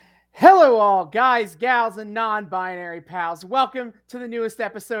all, guys, gals, and non-binary pals. Welcome to the newest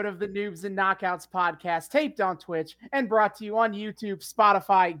episode of the Noobs and Knockouts podcast, taped on Twitch and brought to you on YouTube,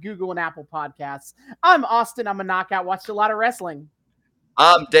 Spotify, Google, and Apple Podcasts. I'm Austin. I'm a knockout. Watched a lot of wrestling.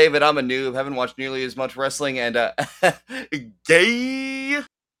 I'm David. I'm a noob. Haven't watched nearly as much wrestling and gay.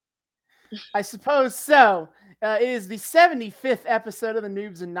 I suppose so. It is the 75th episode of the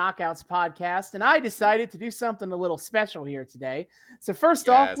Noobs and Knockouts podcast, and I decided to do something a little special here today. So first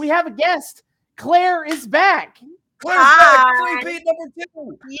off, we have a guest. Claire is back. Claire's back. Three-peat number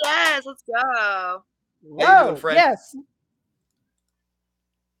 2. Yes, let's go. How you doing, friend? Yes.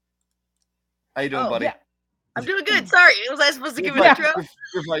 How you doing, buddy? Yeah. I'm doing good. Sorry, was I supposed to give an intro?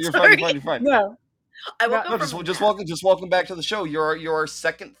 You're fine. No. I woke up from... just welcome back to the show. You're our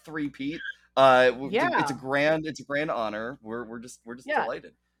second three-peat. It's a grand honor. We're just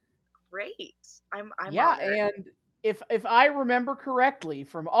delighted. Great. I'm honored. And if I remember correctly,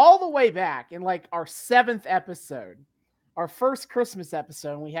 from all the way back in like our 7th episode, our first Christmas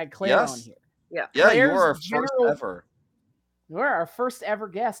episode, and we had Claire on here. Yeah, you were our first ever. You were our first ever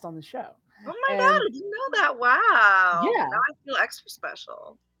guest on the show. Oh my god, I didn't know that. Wow. Yeah. Now I feel extra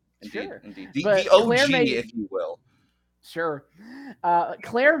special. Indeed. The OG, if you will. Sure.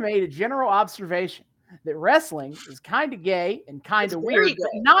 Claire made a general observation that wrestling is kind of gay and kind of weird,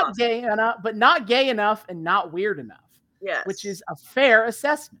 but not gay enough and not weird enough. Yes. Which is a fair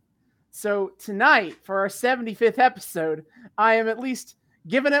assessment. So tonight, for our 75th episode, I am at least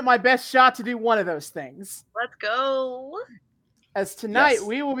giving it my best shot to do one of those things. Let's go. As tonight,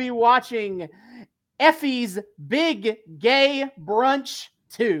 we will be watching Effie's Big Gay Brunch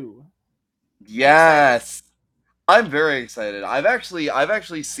 2. Yes. I'm very excited. I've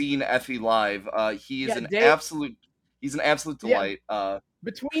actually seen Effie live. He is an absolute delight.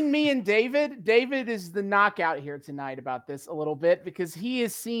 Between me and David is the knockout here tonight about this a little bit because he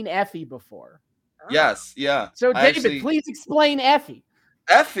has seen Effie before. Yes, yeah. So David, please explain Effie.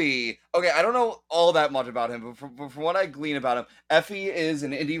 Effie, okay, I don't know all that much about him, but from what I glean about him, Effie is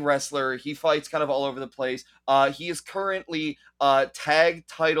an indie wrestler. He fights kind of all over the place. He is currently tag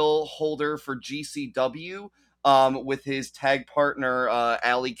title holder for GCW. With his tag partner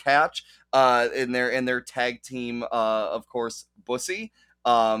Allie Katch, in their tag team, of course, Bussy.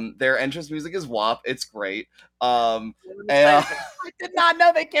 Their entrance music is WAP. It's great. I did not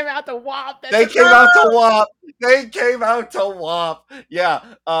know they came out to WAP. They came out to WAP. Yeah.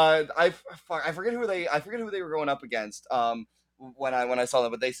 I forget who they were going up against. When I saw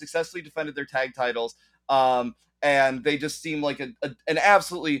them, but they successfully defended their tag titles. And they just seem like an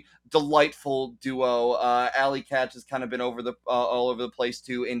absolutely delightful duo. Allie Katch has kind of been all over the place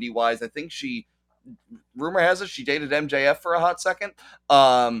too, indie wise. I think rumor has it she dated MJF for a hot second.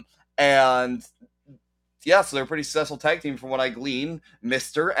 And yeah, so they're a pretty successful tag team from what I glean.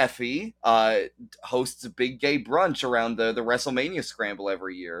 Mr. Effie hosts a big gay brunch around the WrestleMania scramble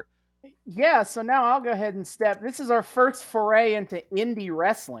every year. Yeah, so now I'll go ahead and this is our first foray into indie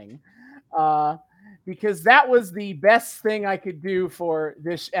wrestling. Because that was the best thing I could do for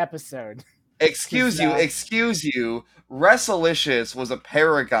this episode. Excuse you. WrestleLicious was a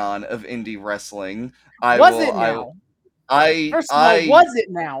paragon of indie wrestling. Was it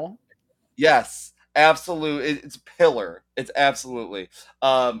now? Yes, absolutely. It's pillar. It's absolutely.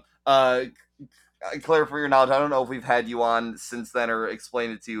 Claire, for your knowledge, I don't know if we've had you on since then or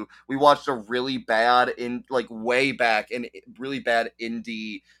explained it to you. We watched a really bad way back in really bad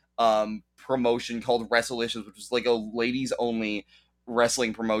indie promotion called WrestleLicious, which was like a ladies only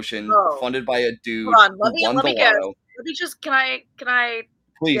wrestling promotion funded by a dude who won the lotto. Let me just can I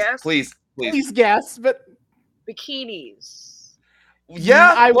please guess, but bikinis.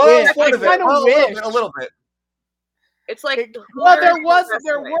 Yeah, I wish. I kind of wish a little bit. It's like there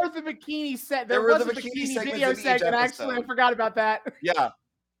were the bikini set. There was a bikini video segment. Actually, I forgot about that. Yeah,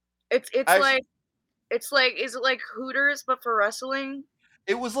 it's like is it like Hooters but for wrestling?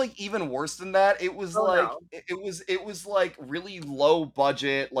 It was like even worse than that. It was it was like really low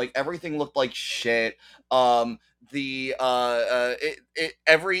budget. Like everything looked like shit. Every scene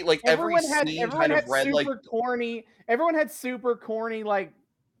kind of read like corny. Everyone had super corny like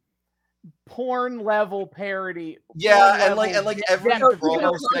porn level parody. Yeah, and like every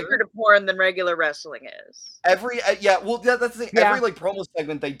promo segment of porn than regular wrestling is. That's the thing. Yeah. Every like promo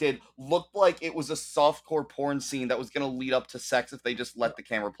segment they did looked like it was a softcore porn scene that was gonna lead up to sex if they just let the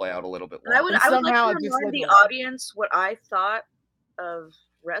camera play out a little bit longer. I would like to remind the audience what I thought of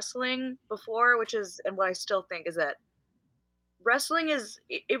wrestling before, which is, and what I still think is that wrestling is.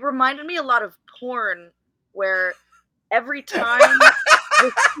 It reminded me a lot of porn, where every time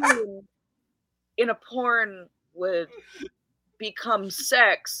the scene in a porn would become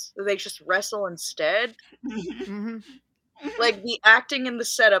sex, they just wrestle instead. Mm-hmm. Like the acting and the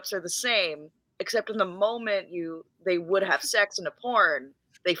setups are the same, except in the moment they would have sex in a porn,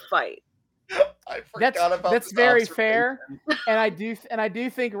 they fight. I forgot about That's this very observation. fair, and I do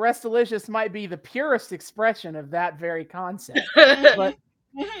think Wrestlicious might be the purest expression of that very concept. But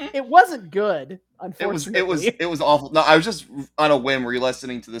it wasn't good, unfortunately. It was awful. No, I was just on a whim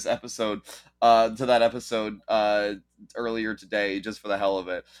re-listening to this episode, to that episode earlier today, just for the hell of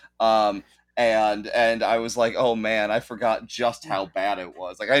it. And I was like, oh man, I forgot just how bad it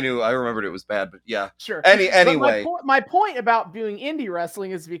was. Like I remembered it was bad, but yeah. Sure. Anyway, but my point about viewing indie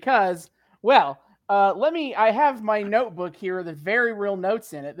wrestling is because, well, I have my notebook here with very real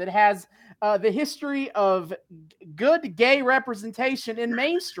notes in it that has the history of good gay representation in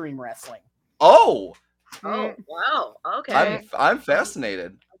mainstream wrestling. Oh, wow. Okay. I'm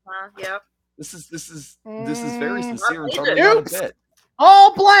fascinated. Yep. This is very sincere and totally either. not a bit.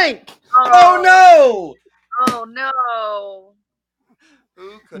 All blank. Oh no! Oh no!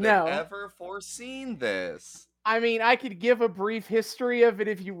 Who could have ever foreseen this? I mean, I could give a brief history of it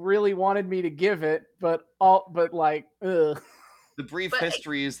if you really wanted me to give it, but like, ugh. The brief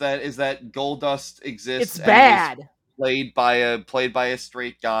history is that Goldust exists. It's bad. And played by a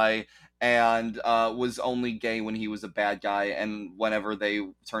straight guy, and was only gay when he was a bad guy, and whenever they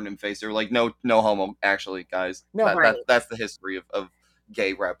turned him face, they were like, no homo, actually, guys. No, that's the history of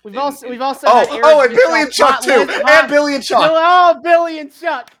gay rep. We've also and Billy and Chuck too, and Billy and Chuck. Oh, Billy and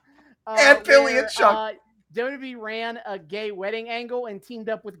Chuck. And Billy and Chuck. WWE ran a gay wedding angle and teamed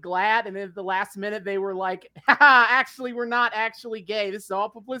up with GLAAD, and then at the last minute they were like, haha, actually, we're not actually gay. This is all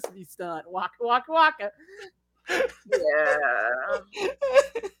publicity stunt. Waka, waka, waka.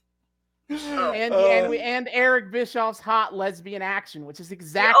 Yeah. And Eric Bischoff's hot lesbian action, which is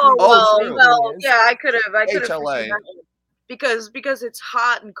exactly yeah, I could have HLA. because it's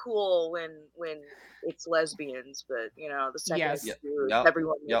hot and cool when it's lesbians, but you know the second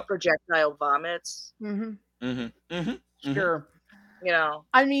everyone projectile vomits. Sure. You know,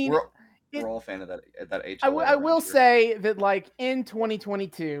 I mean, we're all a fan of that HLA. I will say that like in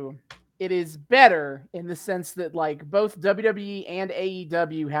 2022, it is better in the sense that like both WWE and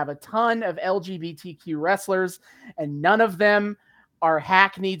AEW have a ton of LGBTQ wrestlers, and none of them are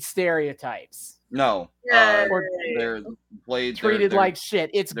hackneyed stereotypes. No, they're treated like shit.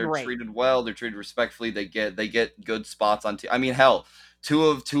 They're great. Treated well. They're treated respectfully. They get good spots on. I mean, hell, two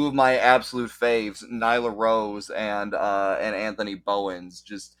of my absolute faves, Nyla Rose and Anthony Bowens,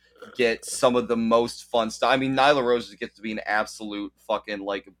 just get some of the most fun stuff. I mean, Nyla Rose just gets to be an absolute fucking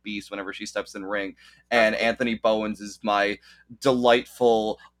like beast whenever she steps in ring, and Anthony Bowens is my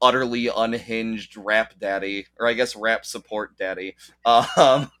delightful, utterly unhinged rap daddy, or I guess rap support daddy.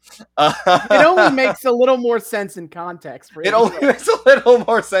 It only makes a little more sense in context. Really. It only makes a little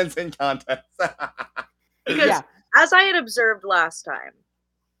more sense in context. Because as I had observed last time,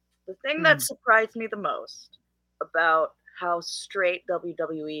 the thing that surprised me the most about how straight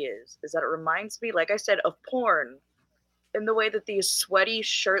WWE is that it reminds me, like I said, of porn in the way that these sweaty,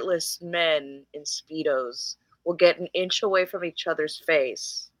 shirtless men in Speedos will get an inch away from each other's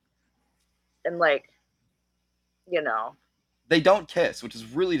face. And like, you know. They don't kiss, which is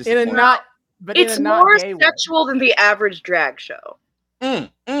really disappointing. It's more sexual than the average drag show.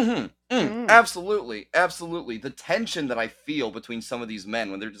 Absolutely. The tension that I feel between some of these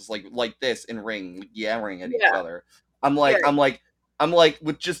men when they're just like this in ring, yammering at each other. I'm like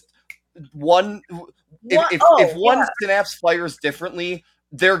with just one. If one synapse fires differently,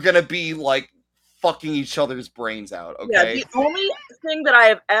 they're gonna be like fucking each other's brains out. Okay. Yeah. The only thing that I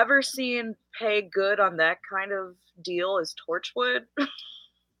have ever seen pay good on that kind of deal is Torchwood.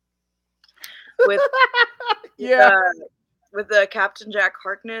 with Captain Jack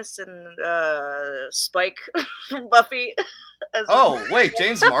Harkness and Spike from Buffy. Wait,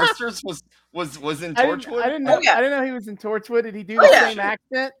 James Marsters was in Torchwood? I didn't know he was in Torchwood. Did he do the same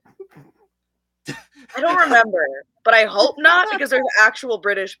accent? I don't remember, but I hope not, because there's actual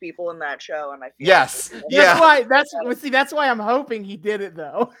British people in that show, and I feel that's why I'm hoping he did it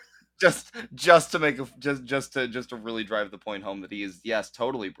though. Just to make just to really drive the point home that he is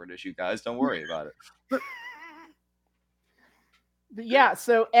totally British. You guys don't worry about it. Yeah,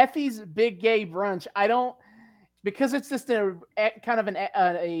 so Effie's Big Gay Brunch, because it's just a kind of an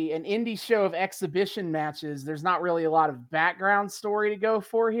indie show of exhibition matches, there's not really a lot of background story to go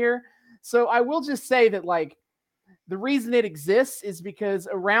for here. So I will just say that like the reason it exists is because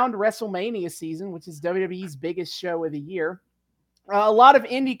around WrestleMania season, which is WWE's biggest show of the year, a lot of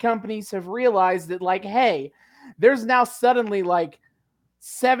indie companies have realized that like, hey, there's now suddenly like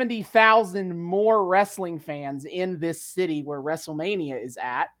 70,000 more wrestling fans in this city where WrestleMania is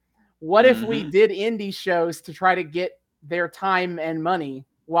at. What if we did indie shows to try to get their time and money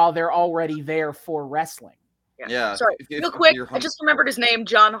while they're already there for wrestling? Yeah. Sorry, real quick, I just remembered his name,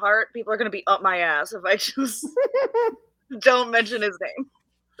 John Hart. People are going to be up my ass if I just don't mention his name.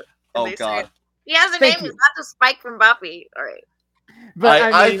 Oh, God. He has a name. He's not just Spike from Buffy. All right. But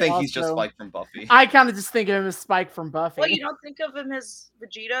I think he's just Spike from Buffy. I kind of just think of him as Spike from Buffy. Well, you don't think of him as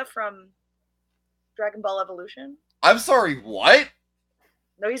Vegeta from Dragon Ball Evolution? I'm sorry, what?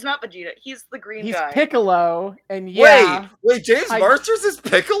 No, he's not Vegeta. He's the green he's guy. He's Piccolo, and yeah. Wait, James Marsters is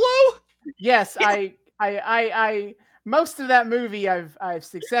Piccolo? Yes, I most of that movie I've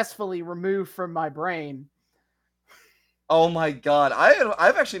successfully removed from my brain. Oh my God,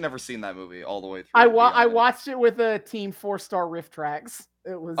 I've actually never seen that movie all the way through. I watched it with a Team 4-Star Riff Tracks.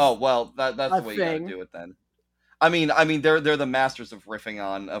 It was that's the way you gotta do it then. I mean they're the masters of riffing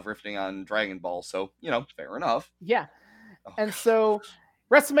on Dragon Ball, so fair enough. Yeah, and so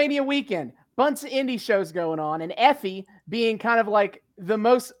WrestleMania weekend, bunch of indie shows going on, and Effie being kind of like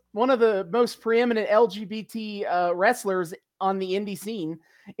one of the most preeminent LGBT wrestlers on the indie scene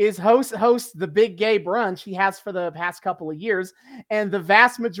is hosts the Big Gay Brunch he has for the past couple of years, and the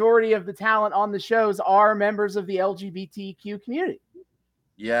vast majority of the talent on the shows are members of the LGBTQ community.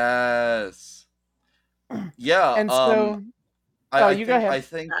 Yes. Yeah. And so go ahead.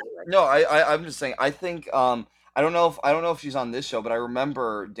 I'm just saying, I think I don't know if she's on this show, but I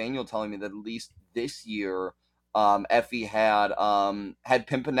remember Daniel telling me that at least this year Effie had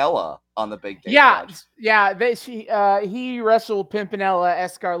Pimpinella on the Big Gay Brunch. He wrestled Pimpinella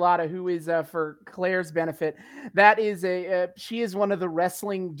Escarlata, who is for Claire's benefit. That is she is one of the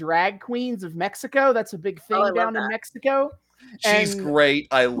wrestling drag queens of Mexico. That's a big thing down in Mexico. She's great.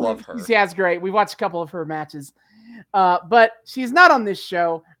 I love her. Yeah, it's great. We watched a couple of her matches. But she's not on this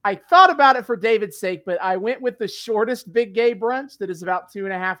show. I thought about it for David's sake, but I went with the shortest Big Gay Brunch that is about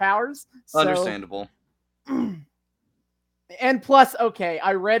 2.5 hours. Understandable. And plus, okay,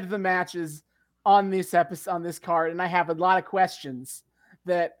 I read the matches on this episode, on this card, and I have a lot of questions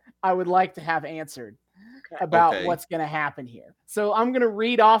that I would like to have answered about what's going to happen here. So I'm going to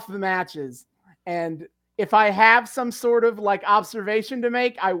read off the matches, and if I have some sort of like observation to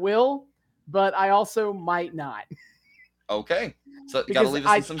make, I will, but I also might not. Okay. So you got to leave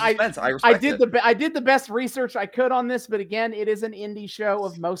us in some suspense. I respect it. I did the best research I could on this, but again, it is an indie show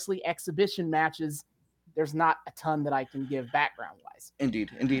of mostly exhibition matches. There's not a ton that I can give background-wise.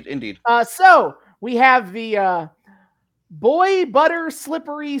 Indeed. So we have the Boy Butter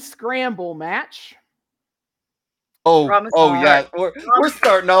Slippery Scramble match. Oh yeah. We're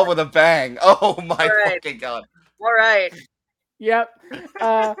starting off with a bang. Oh my fucking God. All right. Yep.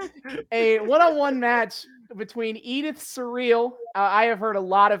 A one-on-one match between Edith Surreal. I have heard a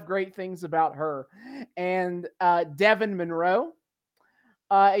lot of great things about her, and Devin Monroe.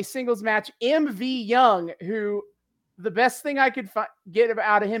 A singles match, MV Young, who the best thing I could get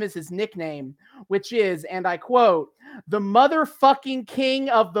out of him is his nickname, which is, and I quote, the motherfucking king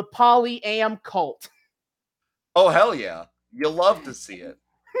of the poly-am cult. Oh, hell yeah. You'll love to see it.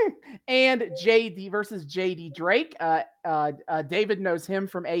 And JD versus JD Drake. David knows him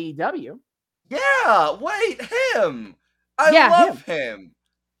from AEW. Yeah, wait, him. I love him.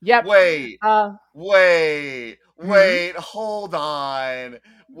 Yep. Wait, hold on.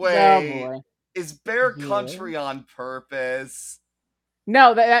 Wait. Oh boy. Is Bear Country on purpose?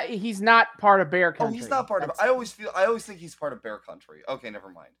 No, that he's not part of Bear Country. Oh, he's not part of it. I always think he's part of Bear Country. Okay, never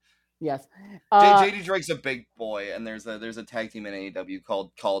mind. Yes. JD Drake's a big boy, and there's a tag team in AEW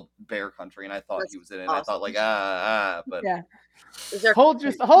called Bear Country, and I thought he was in it. Awesome. I thought like but yeah. Hold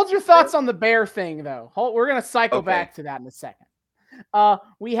your thoughts on the Bear thing though. We're gonna cycle back to that in a second.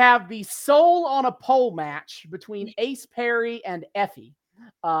 We have the Soul on a Pole match between Ace Perry and Effie.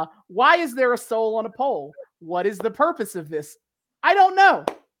 Why is there a soul on a pole? What is the purpose of this? I don't know.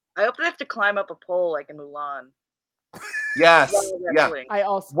 I hope they have to climb up a pole like in Mulan. Yes. Yeah.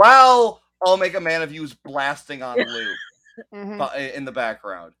 While I'll Make a Man of You is blasting on loop in the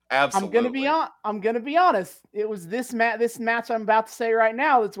background. Absolutely. I'm gonna be honest. It was this match I'm about to say right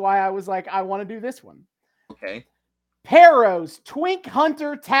now. That's why I was like, I want to do this one. Okay. Perro's Twink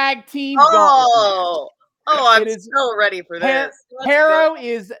Hunter Tag Team. I'm so ready for this. Perro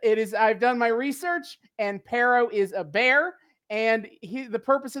is. I've done my research, and Perro is a bear. And the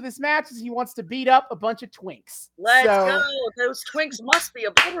purpose of this match is he wants to beat up a bunch of twinks. Let's go. Those twinks must be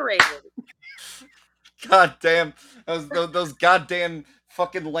obliterated. God damn. Those goddamn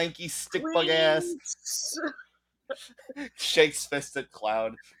fucking lanky stick bug ass. Shakes fist at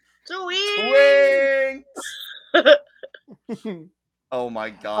Cloud. Twinks! Oh my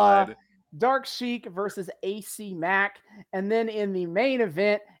god. Dark Sheik versus AC Mack. And then in the main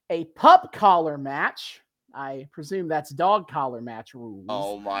event, a pup collar match. I presume that's dog collar match rules.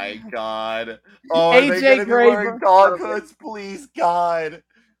 Oh my god. Oh, are they AJ gonna be wearing Graver. dog hoods? Please, God.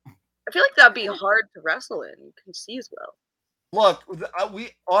 I feel like that'd be hard to wrestle in. You can see as well. Look,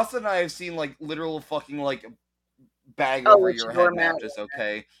 Austin and I have seen like literal fucking like bag Oh, over it's your your head match. matches.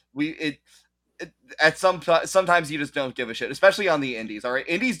 Okay, sometimes you just don't give a shit, especially on the indies. All right,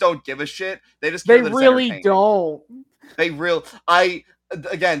 indies don't give a shit. They just care They that it's really entertaining. don't.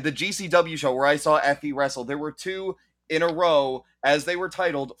 Again, the GCW show where I saw Effie wrestle, there were 2 in a row, as they were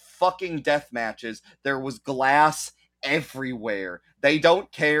titled, fucking death matches. There was glass everywhere. They don't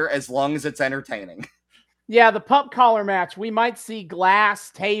care as long as it's entertaining. Yeah, the pup collar match. We might see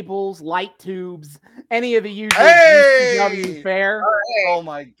glass, tables, light tubes, any of the usual GCW fare. Oh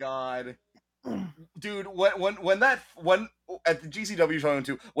my god. Dude, when at the GCW show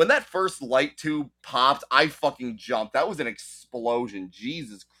too, when that first light tube popped, I fucking jumped. That was an explosion.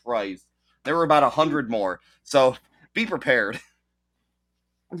 Jesus Christ. There were about 100 more. So be prepared.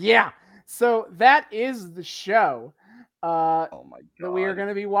 Yeah. So that is the show Oh my god. that we are going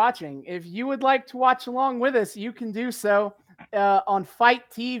to be watching. If you would like to watch along with us, you can do so on Fight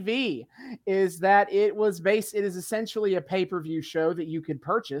TV. It is essentially a pay-per-view show that you could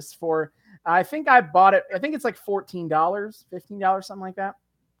purchase for, I think I bought it, I think it's like $14, $15, something like that.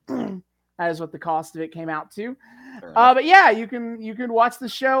 That is what the cost of it came out to. But yeah, you can watch the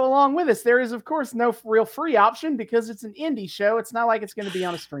show along with us. There is, of course, no real free option because it's an indie show. It's not like it's going to be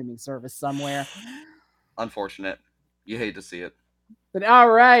on a streaming service somewhere. Unfortunate. You hate to see it. But all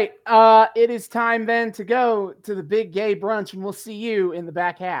right, it is time then to go to the big gay brunch, and we'll see you in the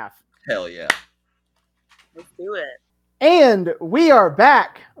back half. Hell yeah. Let's do it. And we are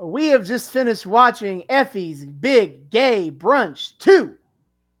back. We have just finished watching Effie's Big Gay Brunch 2.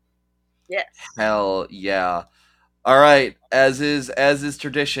 Yes. Hell yeah. All right, as is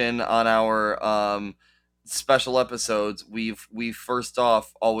tradition on our special episodes, we first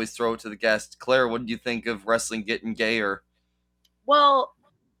off always throw it to the guest. Claire, what did you think of wrestling getting gayer? Well,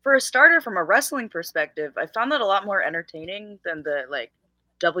 for a starter, from a wrestling perspective, I found that a lot more entertaining than the like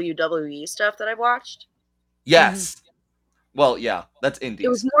WWE stuff that I've watched. Yes. Well, yeah, that's indies. It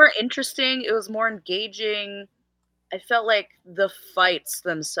was more interesting. It was more engaging. I felt like the fights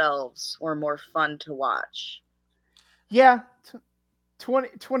themselves were more fun to watch. Yeah,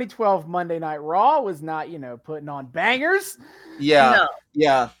 2012 Monday Night Raw was not, putting on bangers. Yeah, No.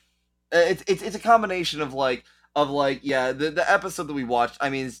 yeah. It's a combination of the episode that we watched. I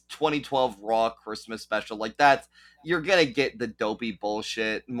mean, it's 2012 Raw Christmas special. Like that's you're gonna get the dopey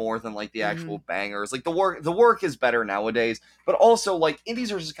bullshit more than like the actual bangers. Like the work is better nowadays, but also like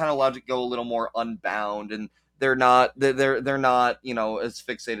indies are just kind of allowed to go a little more unbound, and they're not as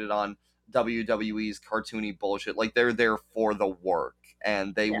fixated on WWE's cartoony bullshit. Like they're there for the work,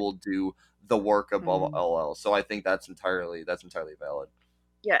 and they will do the work above all else. So I think that's entirely valid.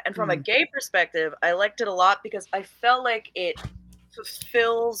 Yeah, and from a gay perspective, I liked it a lot because I felt like it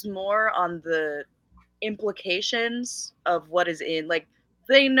fulfills more on the implications of what is in. Like,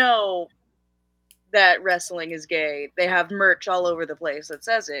 they know that wrestling is gay. They have merch all over the place that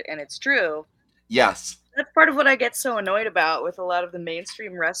says it, and it's true. Yes. That's part of what I get so annoyed about with a lot of the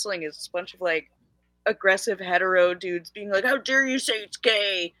mainstream wrestling is a bunch of, like, aggressive hetero dudes being like, how dare you say it's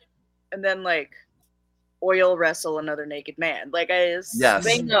gay? And then, like, oil wrestle another naked man. Like, Yes.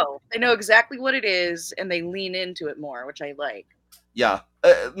 they know exactly what it is, and they lean into it more, which I like. Yeah,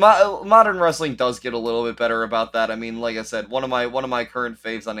 modern wrestling does get a little bit better about that. I mean, like I said, one of my current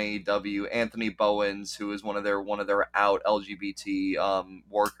faves on AEW, Anthony Bowens, who is one of their out LGBT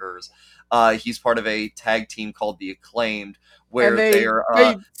workers. He's part of a tag team called the Acclaimed, where they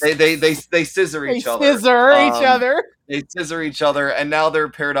scissor each other. They scissor each other, and now they're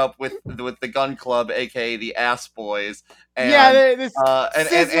paired up with the Gun Club, aka the Ass Boys. And, and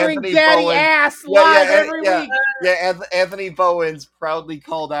Anthony daddy Bowens, ass live every week. Yeah, Anthony Bowens proudly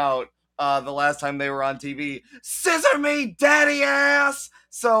called out the last time they were on TV, "Scissor me, daddy ass."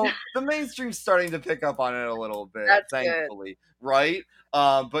 So the mainstream's starting to pick up on it a little bit, thankfully, good. Right?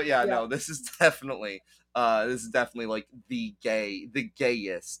 But yeah, no, this is definitely like the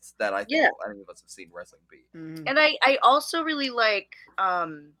gayest that I think any of us have seen wrestling be. And I also really like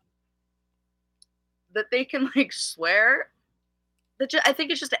that they can like swear. I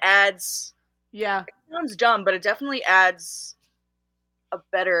think it just adds. Yeah, it sounds dumb, but it definitely adds a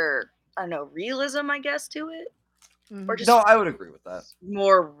better, I don't know, realism, I guess, to it. Or just I would agree with that.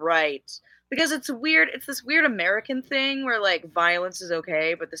 More right. Because it's weird. It's this weird American thing where like violence is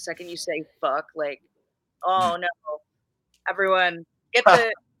okay, but the second you say fuck, like, oh no, everyone get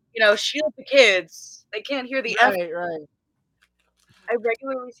the, shield the kids. They can't hear the F. Right. I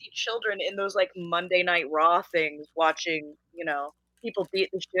regularly see children in those like Monday Night Raw things watching, people beat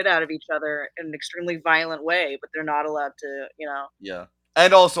the shit out of each other in an extremely violent way, but they're not allowed to, Yeah.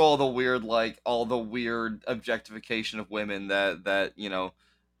 And also all the weird objectification of women that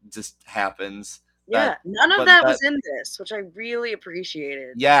just happens. Yeah, none of that was in this, which I really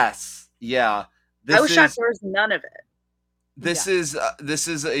appreciated. Yes. Yeah. I was shocked there was none of it. This is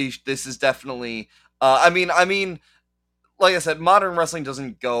definitely I mean like I said, modern wrestling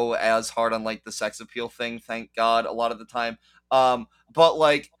doesn't go as hard on like the sex appeal thing, thank God, a lot of the time. But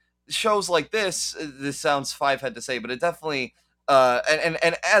like shows like this sounds five-head to say, but it definitely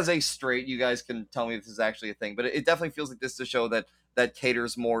and as a straight, you guys can tell me if this is actually a thing, but it definitely feels like this is a show that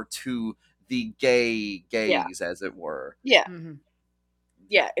caters more to the gays, as it were. Yeah. Mm-hmm.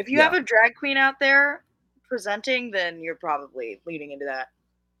 Yeah. If you have a drag queen out there presenting, then you're probably leading into that.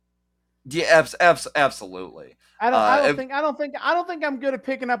 Yeah, absolutely. I don't think I'm good at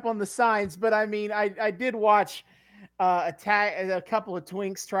picking up on the signs, but I mean, I did watch a couple of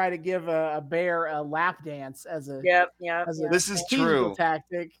twinks try to give a bear a lap dance as a this is true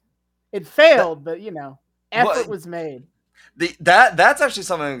tactic. It failed, but effort was made. That's actually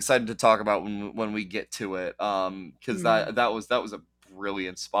something I'm excited to talk about when we get to it. Because that was a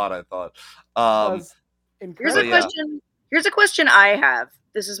brilliant spot, I thought. Here's a question I have.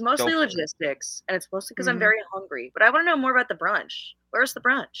 This is mostly logistics, and it's mostly because I'm very hungry. But I want to know more about the brunch. Where's the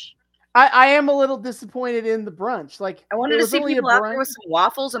brunch? I am a little disappointed in the brunch. Like, I wanted to see people out there with some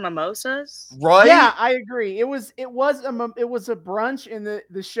waffles and mimosas. Right? Yeah, I agree. It was a brunch, and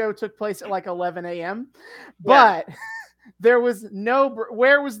the show took place at like 11 a.m. But there was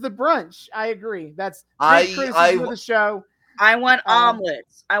where was the brunch? I agree. That's big criticism of the show. I want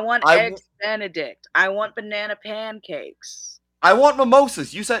omelets. I want eggs Benedict. I want banana pancakes. I want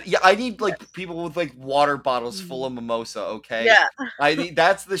mimosas. You said, I need like people with like water bottles full of mimosa. Okay. Yeah.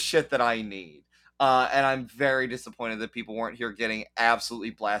 That's the shit that I need. And I'm very disappointed that people weren't here getting absolutely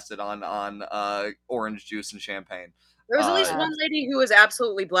blasted on orange juice and champagne. There was at least one lady who was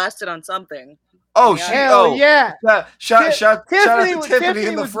absolutely blasted on something. Oh, yeah. Shout out to Tiffany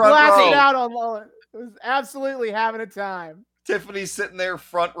in the front row. Out on, it was absolutely having a time. Tiffany's sitting there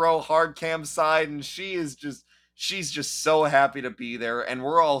front row, hard cam side, and she's just so happy to be there, and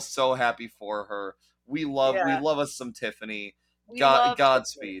we're all so happy for her. We love us some Tiffany.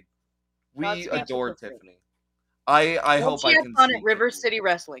 Godspeed. We adore Tiffany. I hope I can see at River City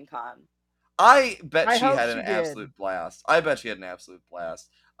Wrestling Con. I bet she had an absolute blast.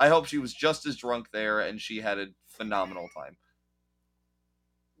 I hope she was just as drunk there, and she had a phenomenal time.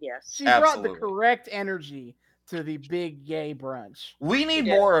 Yes. She brought the correct energy to the big gay brunch. We need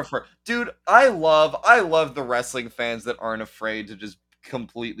more of her. Dude, I love the wrestling fans that aren't afraid to just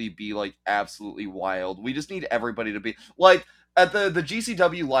completely be like absolutely wild. We just need everybody to be like at the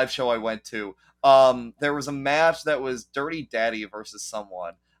GCW live show I went to. There was a match that was Dirty Daddy versus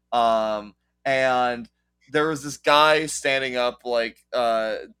someone. And there was this guy standing up like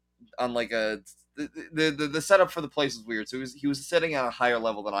on like the setup for the place was weird. So he was sitting at a higher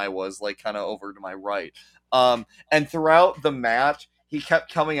level than I was, like kind of over to my right. And throughout the match, he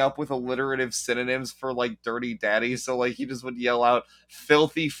kept coming up with alliterative synonyms for like Dirty Daddy. So like he just would yell out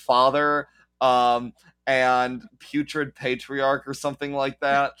filthy father, and putrid patriarch or something like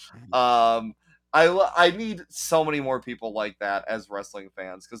that. I need so many more people like that as wrestling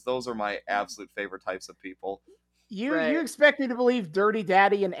fans, because those are my absolute favorite types of people. You expect me to believe Dirty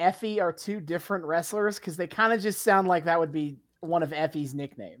Daddy and Effie are two different wrestlers? Because they kind of just sound like that would be one of Effie's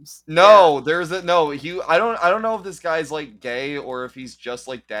nicknames. No, I don't know if this guy's like gay or if he's just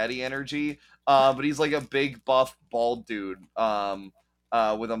like daddy energy. But he's like a big buff bald dude. With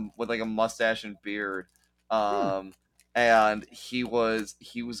like a mustache and beard. And he was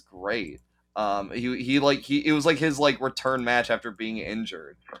great. It was like his like return match after being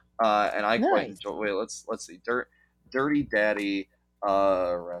injured. And I quite enjoy. Wait, let's see. Dirty Daddy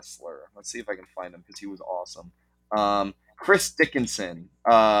wrestler. Let's see if I can find him because he was awesome. Chris Dickinson.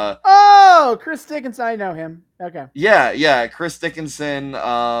 Chris Dickinson. I know him. Okay. Yeah. Chris Dickinson.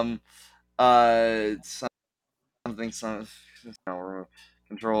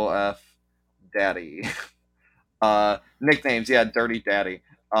 Control F. Daddy. Nicknames. Yeah, Dirty Daddy.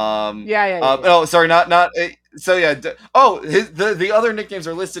 Oh, sorry, not. So yeah. The other nicknames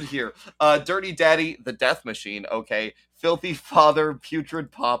are listed here. Dirty Daddy, the Death Machine. Okay. Filthy Father,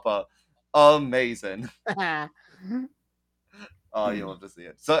 Putrid Papa. Amazing. Oh, you'll have to see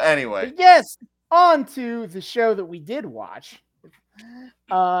it. So anyway. Yes, on to the show that we did watch.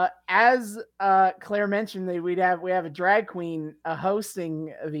 As Claire mentioned, we have a drag queen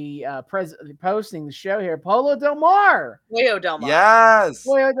hosting the hosting the show here, Polo Del Mar. Leo Del Mar. Yes.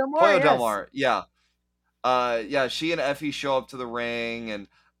 Pollo Del Mar. Pollo Yes. Del Mar. Yeah. Yeah, she and Effie show up to the ring, and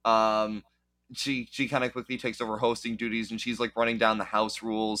she kind of quickly takes over hosting duties, and she's like running down the house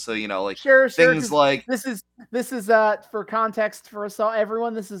rules. So like Sure. things 'Cause like this is for context for us all,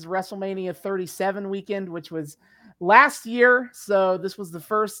 everyone. This is WrestleMania 37 weekend, which was last year. So this was the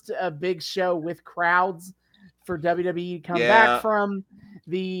first big show with crowds for WWE to come Yeah. back from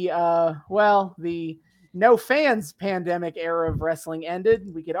the the no fans pandemic era of wrestling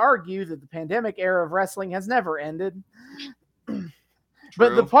ended. We could argue that the pandemic era of wrestling has never ended.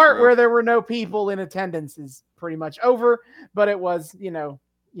 But the part where there were no people in attendance is pretty much over. But it was,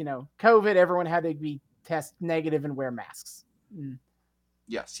 COVID. Everyone had to be test negative and wear masks.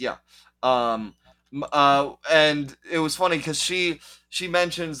 Yes, yeah. And it was funny because she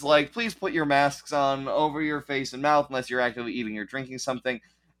mentions like, please put your masks on over your face and mouth unless you're actively eating or drinking something.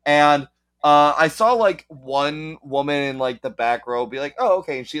 And I saw like one woman in like the back row be like, oh,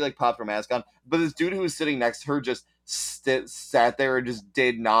 okay, and she like popped her mask on. But this dude who was sitting next to her just sat there and just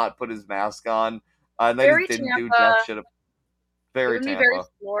did not put his mask on. And they Very just didn't Tampa. do jack shit. Very Giving me Tampa. very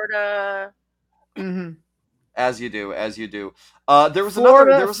Florida. Mm-hmm. As you do. There was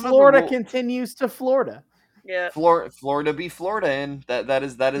Florida, another Florida rule. Continues to Florida. Yeah. Florida be Florida, and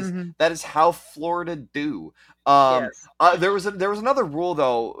that is how Florida do. Yes. There was another rule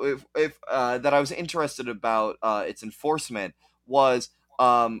though, if that I was interested about its enforcement was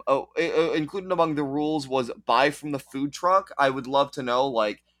included among the rules was buy from the food truck. I would love to know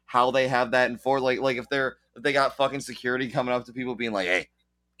like how they have that enforced, like if they got fucking security coming up to people being like, hey,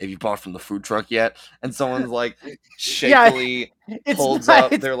 have you bought from the food truck yet? And someone's like shakily holds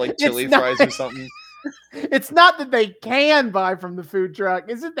up their like chili fries or something. It's not that they can buy from the food truck;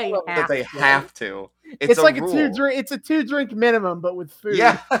 is that they have to. It's like rule. It's a 2-drink minimum, but with food.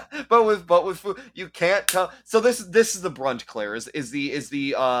 Yeah, but with food, you can't tell. So this is the brunch, Claire. Is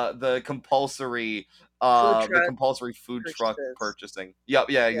the compulsory food truck purchasing. Yep.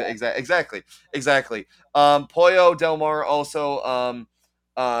 Yeah. Exactly. Pollo Del Mar also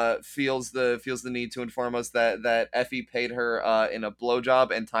feels the need to inform us that Effie paid her in a blowjob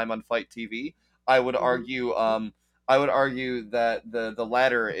and time on Fight TV. I would argue that the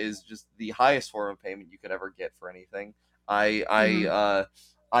latter is just the highest form of payment you could ever get for anything. I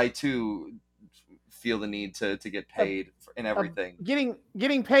too feel the need to get paid in everything. Getting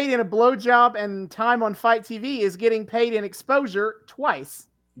paid in a blowjob and time on Fight TV is getting paid in exposure twice.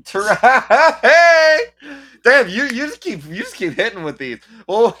 Hey, damn! You just keep hitting with these.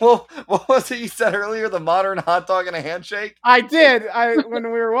 Well, what was it you said earlier? The modern hot dog and a handshake. I did. When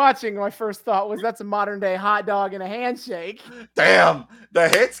we were watching, my first thought was that's a modern day hot dog and a handshake. Damn, the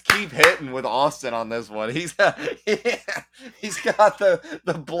hits keep hitting with Austin on this one. He's got the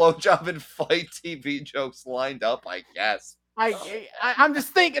blowjob and Fight TV jokes lined up. I guess. I'm just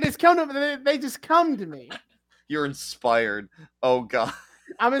thinking they just come to me. You're inspired. Oh God.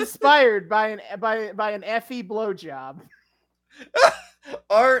 I'm inspired by an Effie blowjob.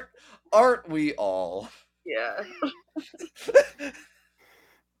 Aren't we all? Yeah.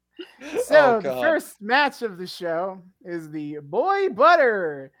 So the first match of the show is the Boy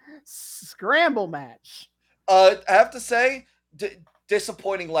Butter Scramble match. I have to say,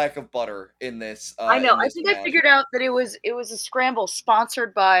 disappointing lack of butter in this. I know. I think I figured out that it was a scramble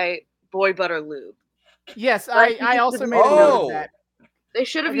sponsored by Boy Butter Lube. Yes, I also made a note of that. They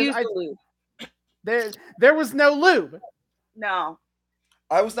should have used the lube. There was no lube. No.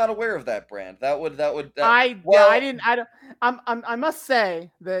 I was not aware of that brand. I must say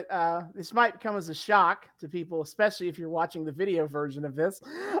that this might come as a shock to people, especially if you're watching the video version of this,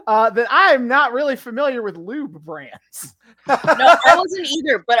 that I am not really familiar with lube brands. No, I wasn't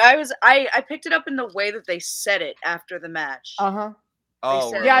either, but I picked it up in the way that they said it after the match. Uh-huh.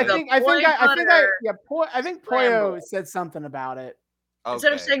 Oh, yeah, I think Pollo said something about it. Okay.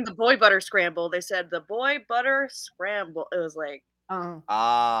 Instead of saying the Boy Butter Scramble, they said the Boy Butter Scramble. It was like,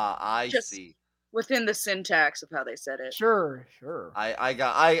 I see. Within the syntax of how they said it. Sure.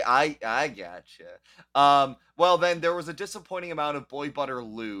 I gotcha. Well then there was a disappointing amount of Boy Butter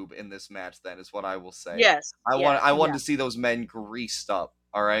Lube in this match. Then is what I will say. Yes. I wanted to see those men greased up.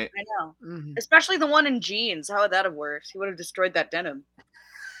 All right. I know. Mm-hmm. Especially the one in jeans. How would that have worked? He would have destroyed that denim.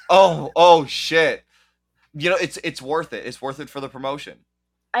 Oh shit. It's worth it. It's worth it for the promotion.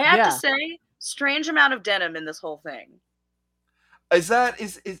 I have to say, strange amount of denim in this whole thing. How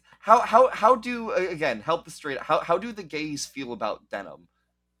do again help the straight? How do the gays feel about denim?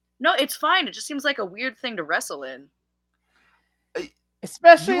 No, it's fine. It just seems like a weird thing to wrestle in.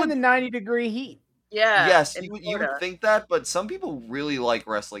 especially You in the 90-degree heat. Yeah. Yes, in you would Florida. think that, but some people really like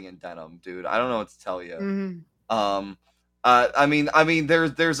wrestling in denim, dude. I don't know what to tell you. Mm-hmm. I mean,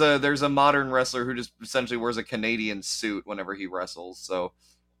 there's a modern wrestler who just essentially wears a Canadian suit whenever he wrestles. So,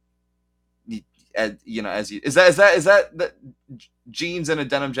 as you is that jeans and a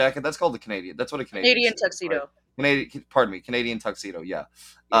denim jacket? That's called the Canadian. That's what a Canadian suit is, tuxedo. right? Canadian, pardon me, Canadian tuxedo. Yeah.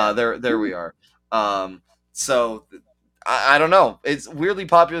 Yeah. There we are. So I don't know. It's a weirdly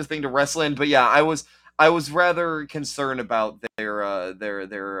popular thing to wrestle in, but yeah, I was rather concerned about their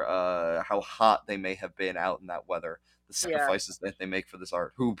how hot they may have been out in that weather. The sacrifices that they make for this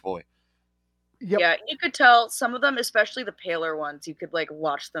art. Who boy. Yep. Yeah, you could tell some of them, especially the paler ones, you could like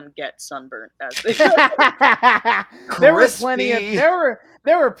watch them get sunburnt as they there were plenty of Crispy.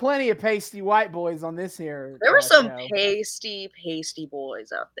 there were plenty of pasty white boys on this here. There were some show. pasty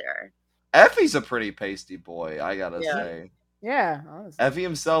boys out there. Effie's a pretty pasty boy, I gotta Yeah. say. Yeah, honestly. Effie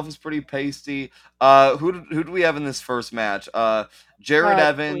himself is pretty pasty. Who do we have in this first match? Jared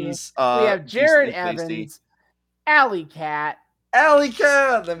Evans. We have Jared pasty. Evans, Alley Cat, Alley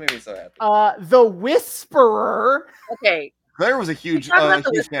Cat. That made me so happy. the Whisperer. Okay, Claire was a huge talk about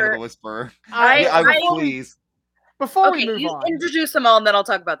the huge fan of Whisperer. the Whisperer. I Please. Before okay, we move you on, introduce them all, and then I'll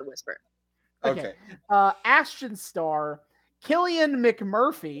talk about the Whisperer. Okay. Ashton Starr, Killian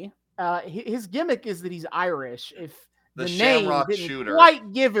McMurphy. His gimmick is that he's Irish. If the name Shamrock didn't Shooter.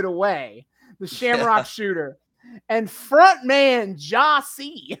 quite give it away, the Shamrock Shooter, and frontman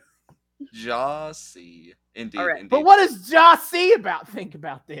Jossie. Jossie. Indeed, All right. indeed. But what does Jossie think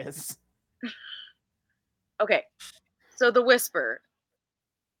about this? Okay, so the Whisper.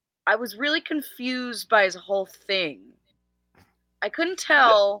 I was really confused by his whole thing. I couldn't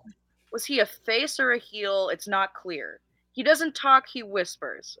tell, was he a face or a heel? It's not clear. He doesn't talk, he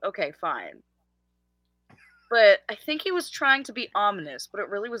whispers. Okay, fine. But I think he was trying to be ominous, but it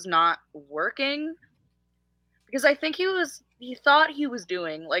really was not working. Because I think he thought he was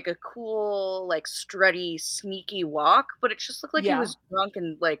doing like a cool, like strutty, sneaky walk, but it just looked like he was drunk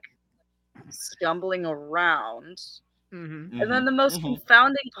and like stumbling around. Mm-hmm. And then the most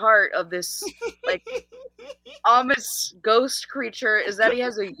confounding part of this like ominous ghost creature is that he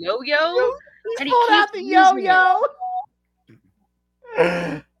has a yo-yo. And he pulled out the yo-yo.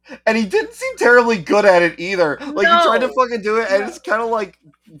 And he didn't seem terribly good at it either. Like he tried to fucking do it, and it's kind of like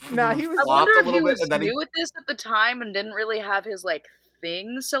he was. I wonder if he was new at this at the time and didn't really have his like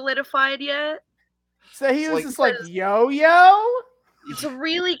thing solidified yet. So he was just like yo-yo. It's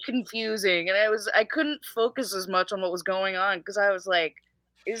really confusing, and I couldn't focus as much on what was going on because I was like,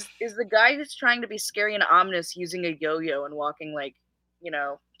 is the guy who's trying to be scary and ominous using a yo-yo and walking like, you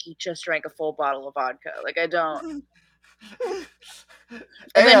know, he just drank a full bottle of vodka? Like I don't.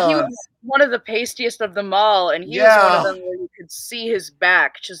 And then he was one of the pastiest of them all, and he was one of them where you could see his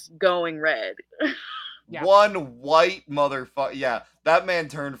back just going red. One white motherfucker. Yeah, that man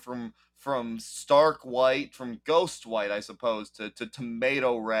turned from stark white, from ghost white, I suppose, to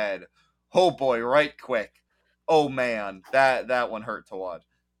tomato red. Oh boy, right quick. Oh man, that one hurt to watch.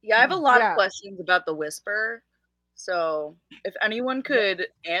 Yeah, I have a lot of questions about the Whisper. So if anyone could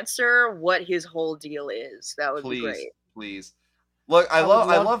answer what his whole deal is, that would be great. Please. Look, I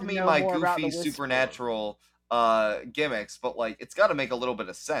love me my goofy supernatural gimmicks, but like it's got to make a little bit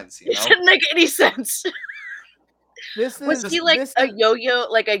of sense, you know? It shouldn't make any sense. Was he like a yo-yo,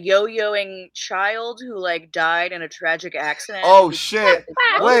 like a yo-yoing child who like died in a tragic accident? Oh shit!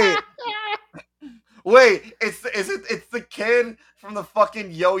 Wait, it's the kid from the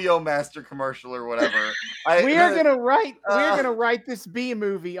fucking Yo-Yo Master commercial or whatever. We're gonna write this B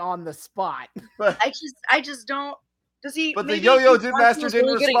movie on the spot. I just don't. Does he? But the Yo-Yo Master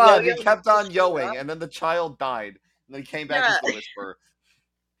didn't respond. He kept on yoing, and then the child died. And then he came back as the Whisper.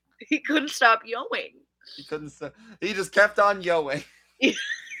 He couldn't stop yoing. He couldn't. He just kept on yoing.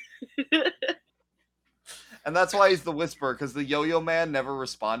 And that's why he's the Whisperer, because the Yo-Yo Man never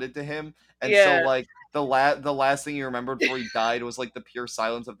responded to him, and so like the last thing he remembered before he died was like the pure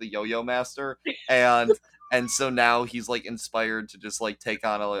silence of the Yo-Yo Master, and so now he's like inspired to just like take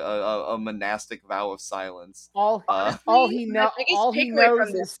on a monastic vow of silence. All he knows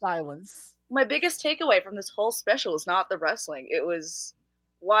is silence. My biggest takeaway from this whole special is not the wrestling. It was,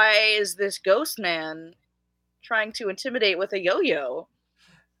 why is this ghost man trying to intimidate with a yo-yo?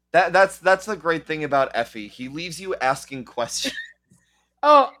 That's the great thing about Effie. He leaves you asking questions.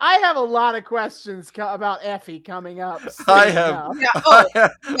 Oh, I have a lot of questions about Effie coming up. I have.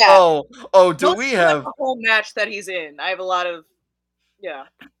 Do we have the whole match that he's in? I have a lot of. Yeah.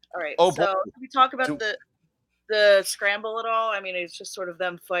 All right. So can we talk about the scramble at all? I mean, it's just sort of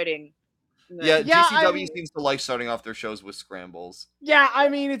them fighting Yeah, Yeah, GCW seems to like starting off their shows with scrambles. Yeah, I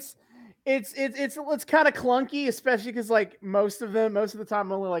mean it's kind of clunky, especially because like most of the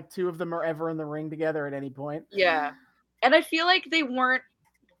time only like two of them are ever in the ring together at any point. Yeah. And I feel like they weren't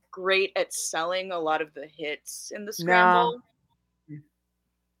great at selling a lot of the hits in the Nah. scramble.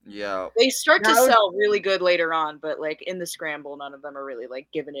 Yeah. They start to No, it's- sell really good later on, but like in the scramble, none of them are really like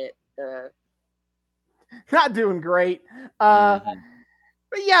giving it Not doing great. Mhm.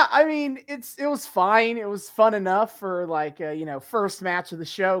 But yeah, I mean it was fine. It was fun enough for like first match of the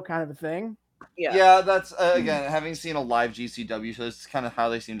show kind of a thing. yeah. Yeah, that's again having seen a live GCW show. It's kind of how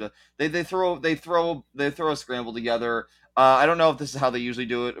they seem to they throw a scramble together. I don't know if this is how they usually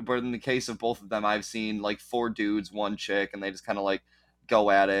do it, but in the case of both of them, I've seen like 4 dudes, 1 chick, and they just kind of like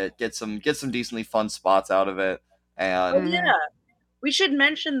go at it, get some decently fun spots out of it, Oh and yeah. We should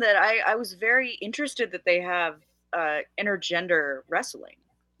mention that I was very interested that they have intergender wrestling.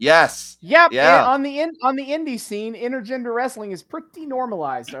 yes, Yep, yeah, on the indie scene, intergender wrestling is pretty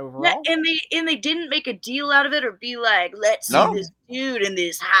normalized Yeah, overall. and they didn't make a deal out of it or be like, let's see No. this dude and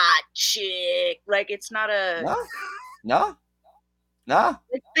this hot chick. Like it's not a no.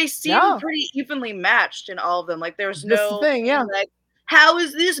 they seem No. pretty evenly matched in all of them. Like there's That's the no thing, yeah. like, how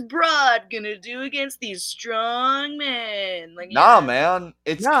is this broad gonna do against these strong men? Like Nah, man,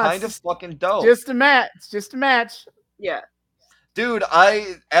 it's No, kind it's of just- fucking dope. Just a match. It's just a match. Yeah. Dude,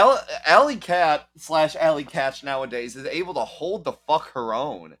 Alley Cat / Alley Catch nowadays is able to hold the fuck her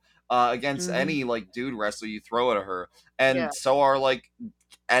own against Mhm. any like dude wrestler you throw at her, and Yeah. so are like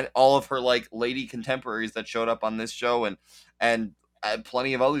and all of her like lady contemporaries that showed up on this show, and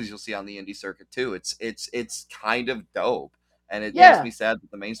plenty of others you'll see on the indie circuit too. It's kind of dope, and it Yeah. makes me sad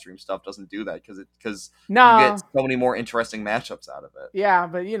that the mainstream stuff doesn't do that because No. you get so many more interesting matchups out of it. Yeah,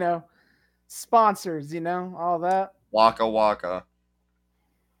 but sponsors, all that. Waka Waka.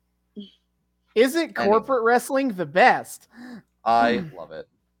 Isn't corporate wrestling the best? I love it.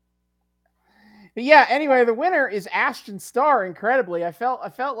 But yeah, anyway, the winner is Ashton Starr. Incredibly, I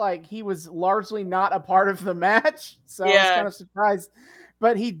felt like he was largely not a part of the match, so I was Yeah. kind of surprised.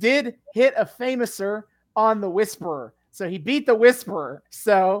 But he did hit a famouser on the Whisperer, so he beat the Whisperer.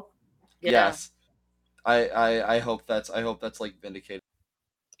 So Yeah. Yes, I hope that's like vindicated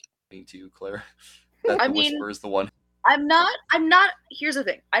to you, Claire. That I the mean- Whisperer is the one. I'm not here's the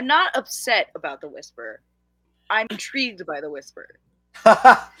thing. I'm not upset about the Whisperer. I'm intrigued by the Whisperer.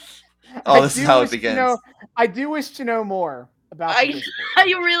 Oh, this is how it wish to begins. know- I do wish to know more about the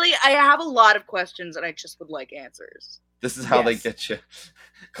Whisperer. I have a lot of questions and I just would like answers. This is how they Yes. get you.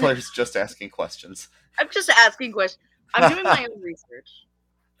 Claire's just asking questions. I'm just asking questions. I'm doing my own research.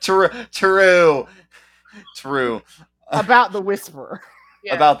 True. About the Whisperer.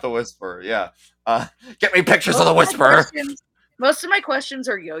 Yeah. About the Whisperer, yeah. Get me pictures of the Most my Whisperer. Most of my questions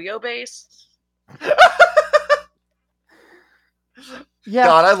are yo-yo based. Yeah.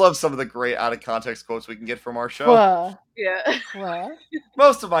 God, I love some of the great out of context quotes we can get from our show. Yeah.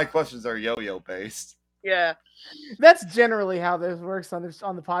 Most of my questions are yo-yo based. Yeah. That's generally how this works on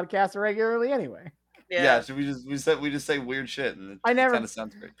the podcast regularly, anyway. Yeah, so we just say weird shit, and it I never- kind of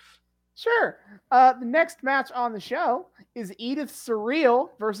sounds great. Sure. The next match on the show is Edith Surreal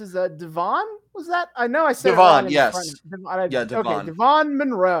versus Devon. Was that? I know I said Devon, it wrong in the yes. front. Yeah, Devon. Okay, Devon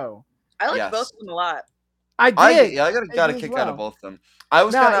Monroe. I like Yes. both of them a lot. I did. I got a did kick as out of well. both of them. I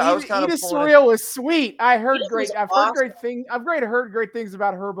was kind Edith of Surreal was sweet. I heard Edith great. was I've awesome. heard great things. Heard great things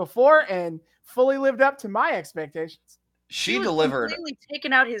about her before, and fully lived up to my expectations. She was delivered. completely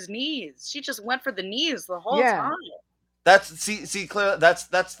taking out his knees. She just went for the knees the whole Yeah. time. That's see Claire.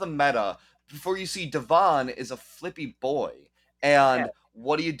 That's the meta. Before you see Devon is a flippy boy, and Yeah.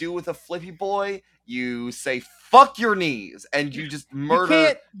 what do you do with a flippy boy? You say "fuck your knees" and you just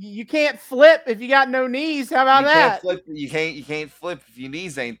murder. You can't flip if you got no knees. How about You that? can't flip. You can't flip if your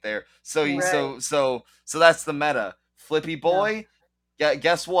knees ain't there. So you Right. so that's the meta. Flippy boy. Yeah.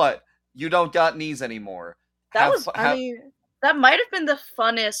 Guess what? You don't got knees anymore. That was- That might have been the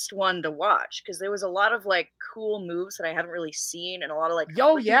funnest one to watch because there was a lot of like cool moves that I haven't really seen and a lot of like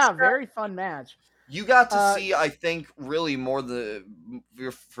Oh flicky yeah, stuff. very fun match. You got to Uh, see, I think, really more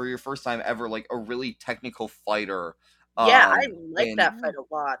for your first time ever, like a really technical fighter. Yeah, I like in- that fight a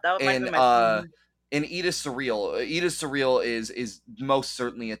lot. That might in be my in Edith Surreal. Edith Surreal is most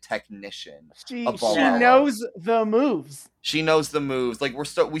certainly a technician. She above all knows the moves. She knows the moves. Like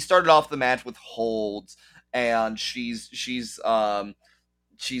we started off the match with holds, and she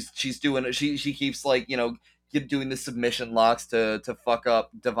keeps like doing the submission locks to fuck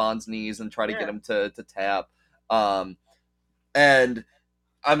up Devon's knees and try to get him to tap. And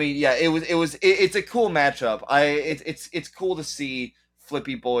I mean, yeah, it's a cool matchup. It's cool to see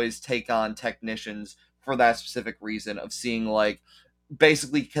Flippy Boys take on technicians for that specific reason of seeing like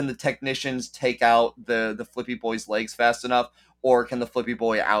basically can the technicians take out the Flippy Boy's legs fast enough, or can the Flippy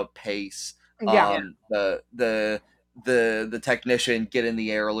Boy outpace Yeah. the technician, get in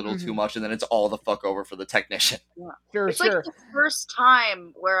the air a little too much, and then it's all the fuck over for the technician. Sure, It's like the first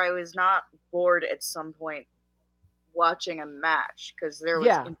time where I was not bored at some point watching a match because there was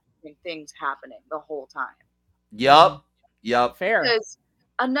interesting things happening the whole time. Yep. Fair. Because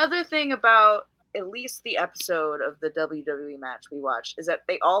another thing about at least the episode of the WWE match we watched is that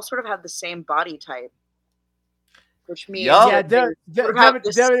they all sort of have the same body type, which means that they sort of have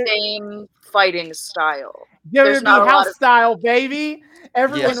the same fighting style. WWE house style, baby.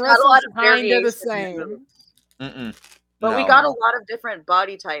 Everyone wrestles kind of the same. But we got a lot of different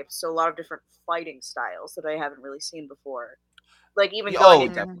body types, so a lot of different fighting styles that I haven't really seen before. Like even going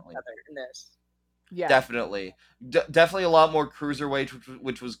into each other in this. Yeah, definitely a lot more cruiserweight,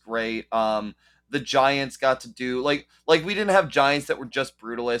 which was great. The Giants got to do like we didn't have Giants that were just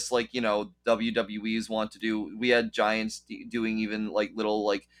brutalists like, you know, WWE's want to do. We had Giants doing even like little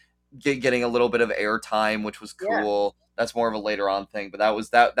like getting a little bit of airtime, which was cool. That's more of a later on thing, but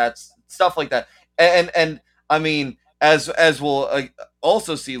that's stuff like that. And I mean, as we'll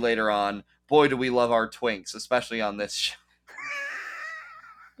also see later on, boy, do we love our twinks, especially on this show.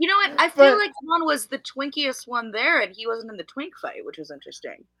 You know what? I feel like Devon was the twinkiest one there, and he wasn't in the twink fight, which was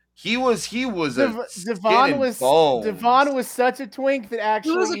interesting. He was Devon was such a twink that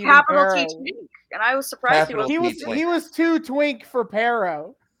actually he was a capital T twink, and I was surprised he was too twink for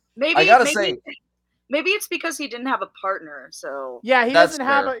Pero. Maybe it's because he didn't have a partner. So yeah, he doesn't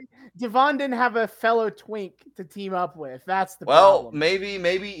have Devon didn't have a fellow twink to team up with. That's the problem. Maybe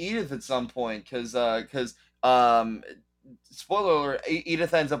Edith at some point, because spoiler alert,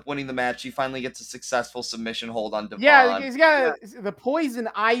 Edith ends up winning the match. She finally gets a successful submission hold on Devon. Yeah, he's got the poison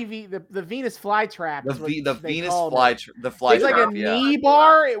ivy, the Venus flytrap. The Venus flytrap. It's like a knee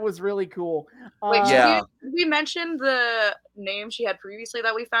bar. It was really cool. Wait, did we mention the name she had previously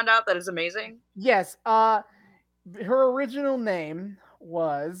that we found out that is amazing? Yes. Her original name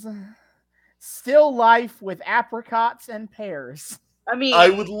was Still Life with Apricots and Pears. I mean, I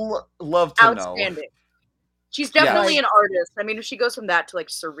would love to know. She's definitely an artist. I mean, if she goes from that to like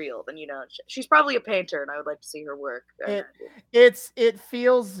surreal, then you know she's probably a painter, and I would like to see her work. It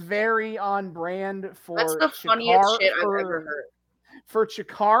feels very on brand for. That's the funniest shit I've ever heard. For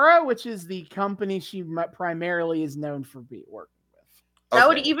Chikara, which is the company she primarily is known for working with. That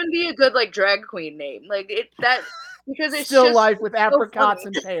would even be a good like drag queen name, like because it's Still just Life with Apricots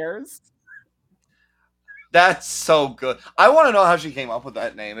and Pears. That's so good. I want to know how she came up with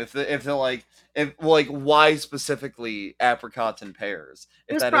that name. If why specifically Apricots and Pears?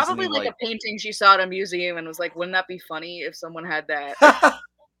 It was probably like a painting she saw at a museum and was like, "Wouldn't that be funny if someone had that?"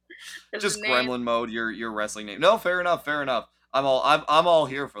 Just Gremlin mode. Your wrestling name. No, fair enough. I'm all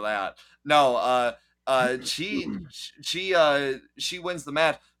here for that. No, she wins the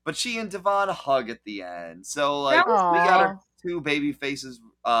match, but she and Devon hug at the end. So like we got our two baby faces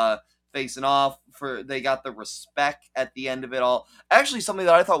facing off. They got the respect at the end of it all. Actually, something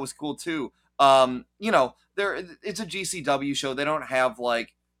that I thought was cool too. You know, it's a GCW show. They don't have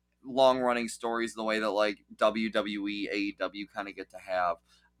like long running stories the way that like WWE, AEW kind of get to have.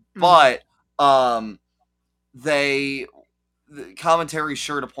 But the commentary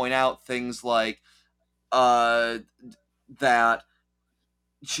sure to point out things like that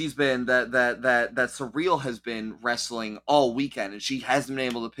she's been that Surreal has been wrestling all weekend and she hasn't been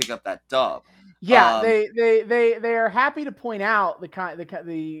able to pick up that dub. Yeah, they are happy to point out the kind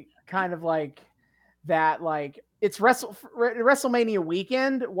of like that, like it's WrestleMania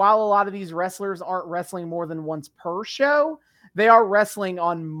weekend. While a lot of these wrestlers aren't wrestling more than once per show, they are wrestling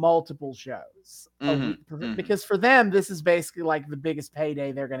on multiple shows because for them this is basically like the biggest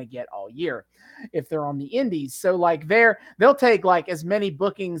payday they're going to get all year if they're on the indies. So like they'll take like as many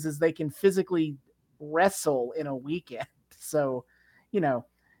bookings as they can physically wrestle in a weekend. So, you know,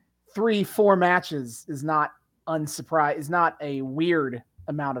 3-4 matches is not a weird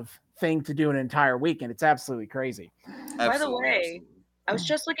amount of thing to do an entire weekend. It's absolutely crazy. By the way, I was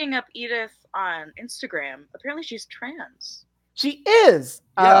just looking up Edith on Instagram. Apparently she's trans. She is.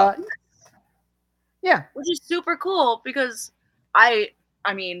 Yeah. Which is super cool because I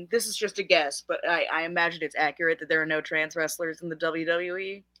mean, this is just a guess, but I imagine it's accurate that there are no trans wrestlers in the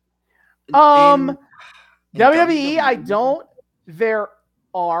WWE. WWE, I don't. There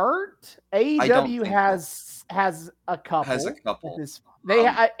aren't. AEW has a couple.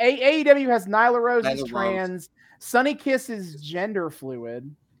 AEW has Nyla Rose is trans. Sunny Kiss is gender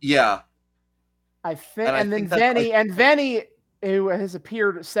fluid. Yeah. I think, and then Venny who has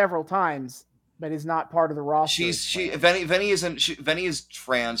appeared several times, but is not part of the roster. Venny is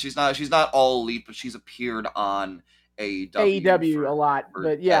trans. She's not all elite, but she's appeared on AEW a lot,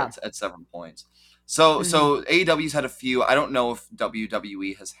 but yeah, at several points. So AEW's had a few. I don't know if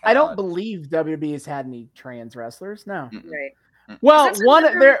WWE has had. I don't believe WWE has had any trans wrestlers. No. Right. Well,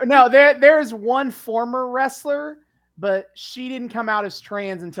 there's one former wrestler, but she didn't come out as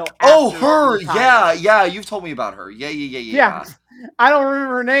trans until after her. she retired. Yeah. You've told me about her. Yeah. I don't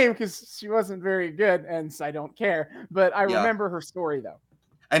remember her name because she wasn't very good, and so I don't care. But I remember her story though.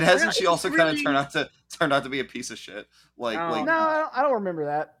 And hasn't she also kind of turned out to be a piece of shit? No, I don't remember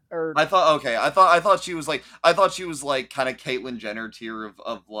that. Or I thought she was like kind of Caitlyn Jenner tier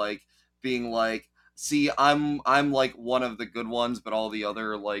of like being like, see, I'm like one of the good ones, but all the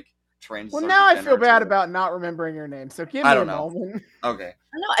other like trans. Well, now I feel bad about not remembering her name. So give me a moment. Okay.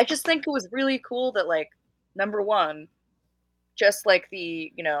 I know. I just think it was really cool that like number one, just like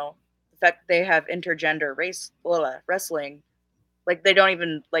the the fact they have intergender wrestling, like they don't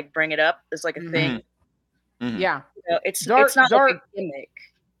even like bring it up as like a thing. Mm-hmm. Yeah, it's not like a gimmick.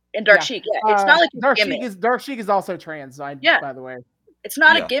 And Dark Sheik, it's not like a gimmick. Dark Sheik is also trans. By the way, it's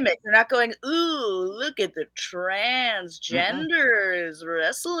not a gimmick. They're not going, ooh, look at the transgenders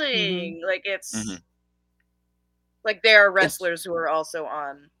wrestling. Like it's like there are wrestlers who are also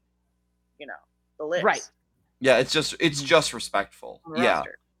on, the list. Right. Yeah, it's just respectful.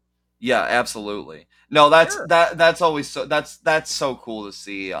 Yeah, absolutely. No, that's always that's so cool to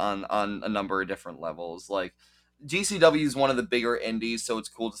see on a number of different levels. Like GCW is one of the bigger indies, so it's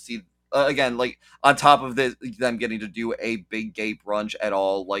cool to see again, like on top of this, them getting to do a big gay brunch at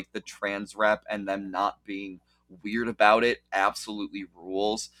all, like the trans rep and them not being weird about it, absolutely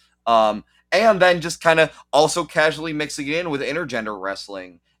rules. And then just kind of also casually mixing it in with intergender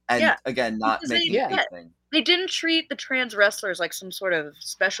wrestling, and again, not making anything. They didn't treat the trans wrestlers like some sort of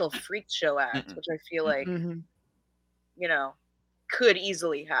special freak show act, which I feel like, could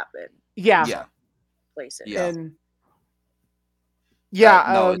easily happen. Yeah. Places. Yeah. And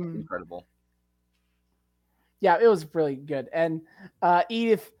it's incredible. Yeah, it was really good. And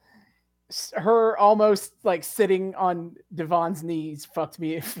Edith, her almost like sitting on Devon's knees fucked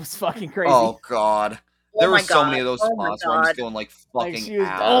me. It was fucking crazy. Oh God. There were so many of those spots where I'm just going like fucking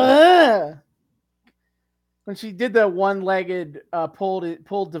when she did the one-legged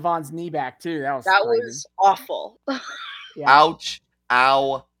pulled Devon's knee back too. That was awful. Ouch,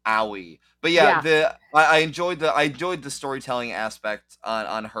 ow, owie. But I enjoyed the storytelling aspect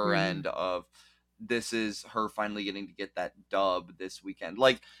on her end of this is her finally getting to get that dub this weekend.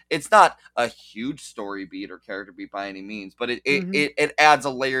 Like it's not a huge story beat or character beat by any means, but it adds a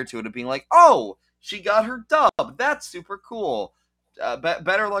layer to it of being like, oh, she got her dub. That's super cool.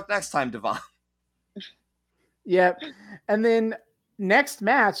 Better luck next time, Devon. Yep. And then next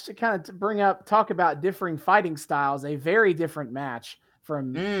match to kind of talk about differing fighting styles, a very different match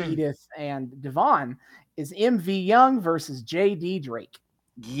from Edith and Devon is MV Young versus JD Drake.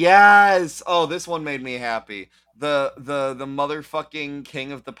 Yes. Oh, this one made me happy. The motherfucking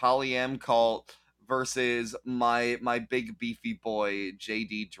king of the polyam cult versus my big beefy boy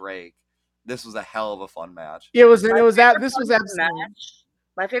JD Drake. This was a hell of a fun match.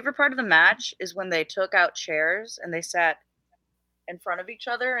 My favorite part of the match is when they took out chairs and they sat in front of each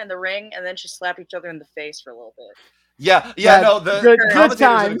other in the ring and then just slapped each other in the face for a little bit. The commentators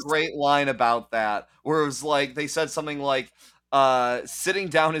had a great line about that, where it was like they said something like, sitting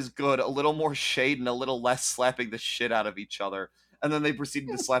down is good, a little more shade and a little less slapping the shit out of each other. And then they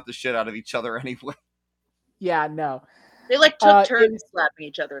proceeded to slap the shit out of each other anyway. Yeah, no. They took turns slapping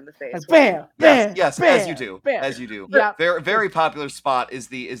each other in the face. Bam, bam, yes, bam, as you do. Bam. As you do. Yeah. Very, very popular spot is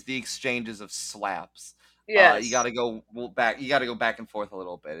the exchanges of slaps. Yes. You gotta go back. You gotta go back and forth a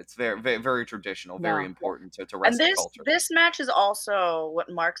little bit. It's very, very, very traditional, very important to wrestling culture. This match is also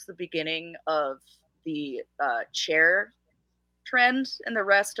what marks the beginning of the chair trend in the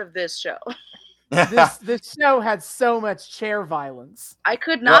rest of this show. This show had so much chair violence. I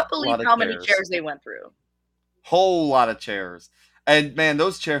could not believe how many chairs they went through. Whole lot of chairs. And man,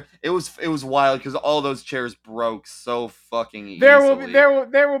 those chairs, it was wild because all those chairs broke so fucking easily.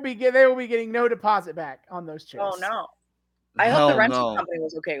 They will be getting no deposit back on those chairs. Oh no. I hope the rental company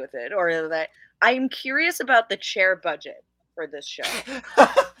was okay with it, or that. I'm curious about the chair budget for this show.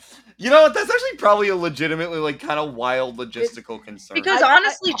 You know what? That's actually probably a legitimately kind of wild logistical concern. Because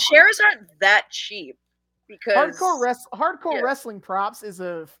honestly, chairs aren't that cheap. Because hardcore wrestling props is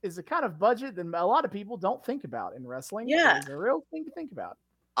a kind of budget that a lot of people don't think about in wrestling. Yeah, it's a real thing to think about.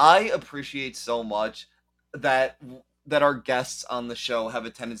 I appreciate so much that that our guests on the show have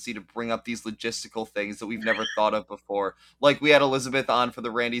a tendency to bring up these logistical things that we've never thought of before. Like we had Elizabeth on for the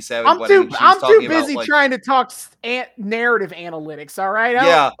Randy Savage wedding, and she was talking I'm too busy about, like, trying to talk narrative analytics. All right.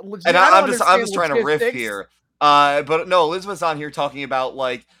 yeah, and I don't I'm just trying to riff logistics. here. But no, Elizabeth's on here talking about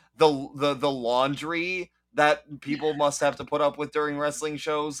like the laundry that people must have to put up with during wrestling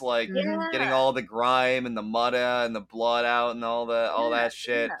shows, like getting all the grime and the mud and the blood out and all that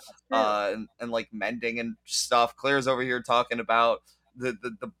shit, and like mending and stuff. Claire's over here talking about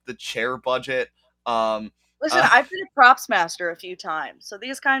the chair budget. Listen, I've been a props master a few times, so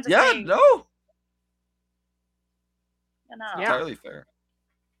these kinds of things. No. Entirely fair.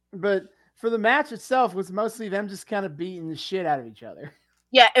 But for the match itself, was mostly them just kind of beating the shit out of each other.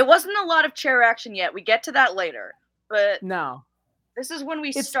 Yeah, it wasn't a lot of chair action yet. We get to that later, but no, this is when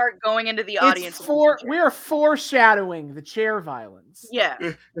we start going into the audience. We are foreshadowing the chair violence. Yeah,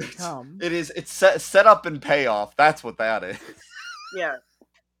 it's set up and payoff. That's what that is. Yeah,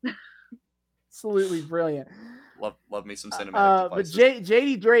 absolutely brilliant. Love me some cinematic devices. But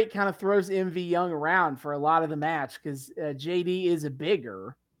JD Drake kind of throws MV Young around for a lot of the match because JD is a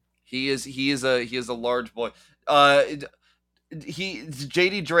bigger. He is a large boy.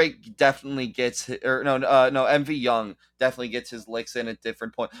 JD Drake definitely gets MV Young definitely gets his licks in at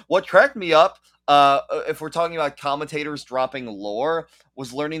different points. What cracked me up, if we're talking about commentators dropping lore,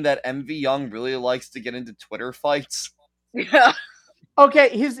 was learning that MV Young really likes to get into Twitter fights. Yeah. Okay,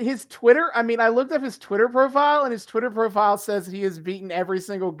 his Twitter, I mean, I looked up his Twitter profile, and his Twitter profile says he has beaten every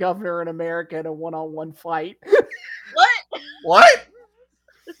single governor in America in a one-on-one fight. What?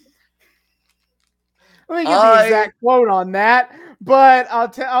 Let me get the exact quote on that, but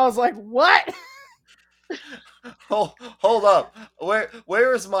I was like, what? Hold up.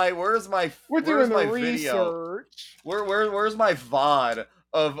 Where's my We're doing the video? Research. Where's my VOD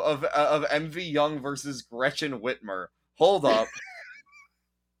of MV Young versus Gretchen Whitmer? Hold up.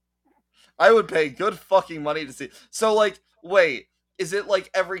 I would pay good fucking money to see. So, like, wait, is it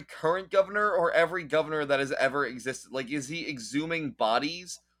like every current governor or every governor that has ever existed? Like, is he exhuming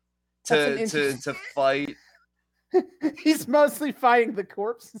bodies to fight? He's mostly fighting the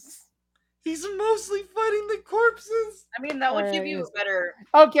corpses. He's mostly fighting the corpses. I mean, that would give you a better.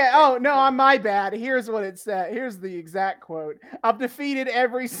 Okay. Oh no, on my bad. Here's what it said. Here's the exact quote: "I've defeated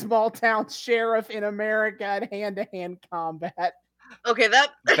every small town sheriff in America in hand-to-hand combat." Okay,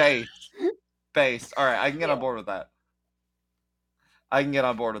 that based. All right, I can get on board with that.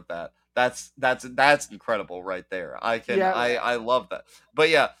 That's incredible right there. I love that. But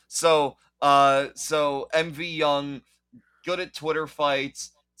yeah, so MV Young, good at Twitter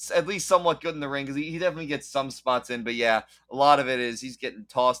fights, at least somewhat good in the ring, because he definitely gets some spots in. But yeah, a lot of it is he's getting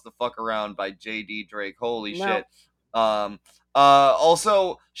tossed the fuck around by JD Drake. Holy shit.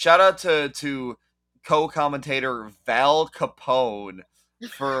 Also, shout out to co-commentator Val Capone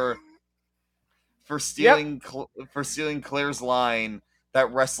for stealing Claire's line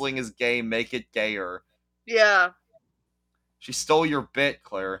that wrestling is gay, make it gayer. Yeah. She stole your bit,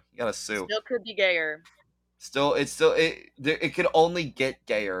 Claire. You gotta sue. Still could be gayer. It could only get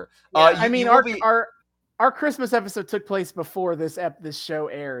gayer. Yeah. I mean, our Christmas episode took place before this show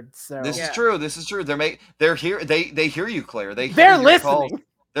aired. So this is true. They're here. They hear you, Claire. They're listening. Calls.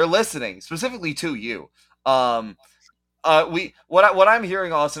 They're listening specifically to you. What I'm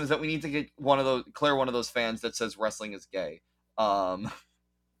hearing, Austin, is that we need to get one of those fans that says wrestling is gay. I'm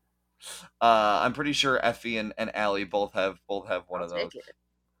pretty sure Effie and Allie both have one of those.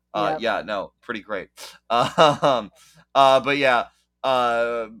 Yeah, no, pretty great. But yeah,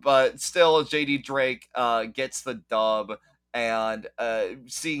 but still, JD Drake gets the dub, and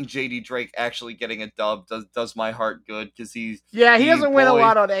seeing JD Drake actually getting a dub does my heart good, because he doesn't win a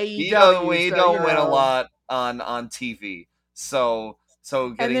lot on AEW. He don't win a lot on TV. So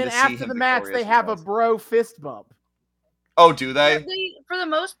getting and then to see after him the match, they have a bro fist bump. Oh, do they? Yeah, for the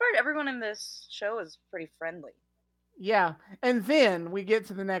most part, everyone in this show is pretty friendly. Yeah, and then we get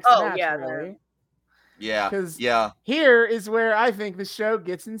to the next match. Yeah, really. Yeah, because here is where I think the show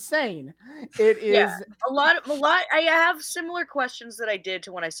gets insane. It is a lot. I have similar questions that I did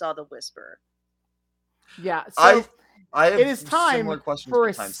to when I saw the Whisper. Yeah, so it is time for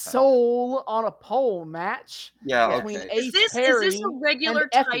a soul on a pole match. Yeah, between okay. Ace Is Perry this a regular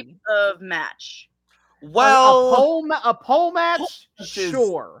and type of match? Well, a pole match,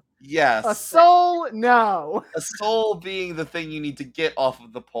 sure. Yes. A soul, no. A soul being the thing you need to get off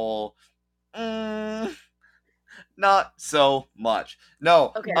of the pole. Not so much.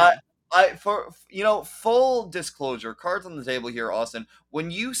 No. Okay. Full disclosure, cards on the table here, Austin.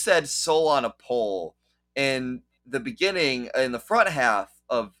 When you said soul on a pole in the beginning, in the front half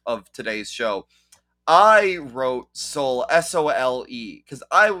of today's show, I wrote Sole, Sole, because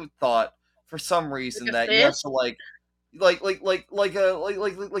I thought for some reason a that you have fish? to like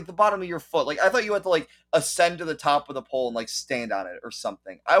the bottom of your foot. Like I thought you had to like ascend to the top of the pole and like stand on it or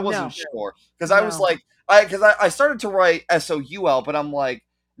something. I wasn't No. sure because I was No. like I started to write SOUL, but I'm like,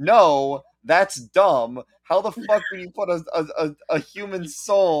 no, that's dumb. How the fuck do you put a human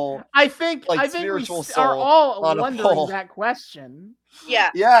soul, I think like we spiritual are soul, all on a wondering pole? that question. Yeah.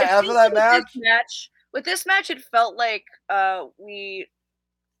 Yeah, It after feels that like match, with this match, it felt like we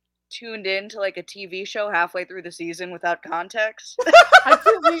tuned into like a TV show halfway through the season without context.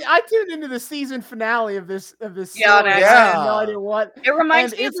 I tuned into the season finale of this Yeah, on story. And I had no Yeah. idea what. It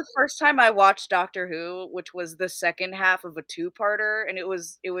reminds And me of it's the first time I watched Doctor Who, which was the second half of a two-parter, and it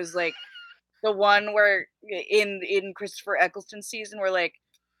was like the one where in Christopher Eccleston's season where like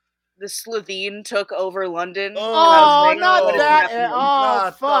the Slovene took over London, and I was oh, like, "What not is that. no, happening?" Oh,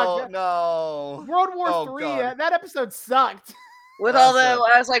 not fuck. no. World War Oh Three. god, That episode sucked. With all the, that's a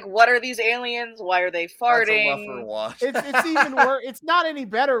I was like, "What are these aliens? Why are they that's a rougher farting?" watch. It's even worse. It's not any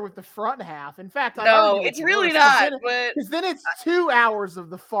better with the front half. In fact, I'd No, argue it's it's really worse not. But because then it's 2 hours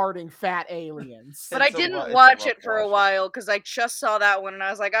of the farting fat aliens. I It's a didn't it's a watch rough it for a watch. while because I just saw that one and I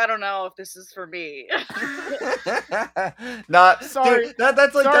was like, I don't know if this is for me. Not Sorry, dude.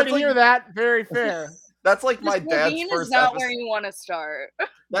 That's like sorry to hear that. Very fair. that's like The my dad's Slovene is first not episode. where you want to start.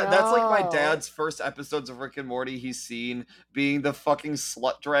 That's like my No. dad's first episodes of Rick and Morty he's seen, being the fucking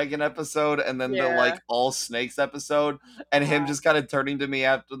slut dragon episode and then the Yeah. like all snakes episode, and him Wow. just kind of turning to me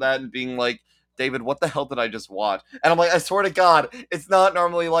after that and being like, David, what the hell did I just watch? And I'm like, I swear to God, it's not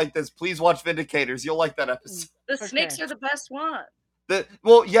normally like this. Please watch Vindicators. You'll like that episode. The Okay. snakes are the best one.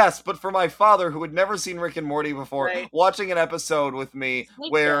 Well, yes, but for my father, who had never seen Rick and Morty before, Right. watching an episode with me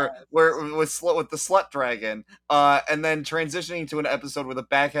Snake where jazz. with the slut dragon, and then transitioning to an episode where the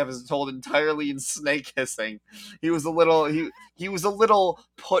back half is told entirely in snake hissing, he was a little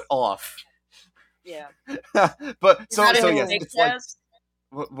put off. Yeah. But You're not so into yes, snake it's like jazz?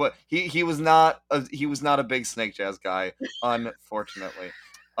 what he was not a big snake jazz guy, unfortunately.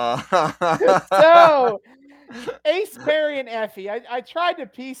 So, Ace, Perry, and Effie. I tried to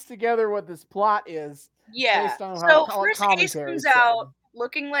piece together what this plot is. Yeah. Based on So how first Ace commentary comes said. out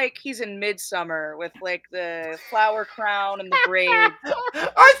looking like he's in Midsummer with like the flower crown and the braids,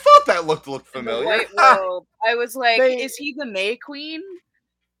 I thought that looked and the familiar. white robe. I was like, They- is he the May Queen?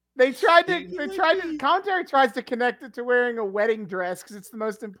 Commentary tries to connect it to wearing a wedding dress because it's the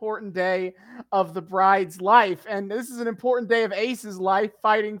most important day of the bride's life. And this is an important day of Ace's life,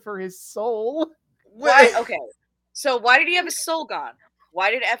 fighting for his soul. Why? Okay. So why did he have his soul gone?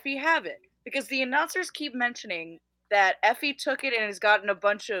 Why did Effie have it? Because the announcers keep mentioning that Effie took it and has gotten a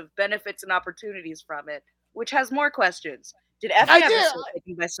bunch of benefits and opportunities from it, which has more questions. Did Effie have his soul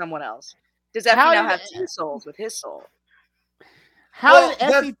taken by someone else? Does Effie now have two souls with his soul? How did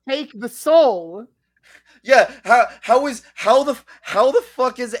Effie take the soul? Yeah, how the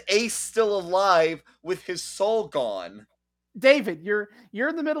fuck is Ace still alive with his soul gone? David, you're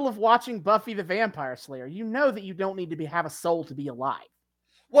in the middle of watching Buffy the Vampire Slayer. You know that you don't need to have a soul to be alive.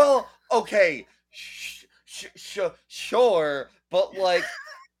 Well, okay, sure, but like,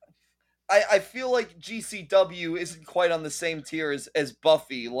 I feel like GCW isn't quite on the same tier as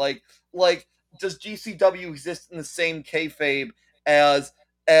Buffy. Like, does GCW exist in the same kayfabe as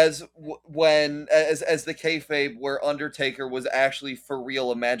the kayfabe where Undertaker was actually for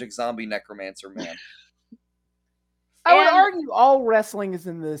real a magic zombie necromancer man? I would argue all wrestling is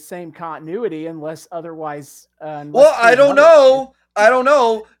in the same continuity unless otherwise. Well, I don't know. I don't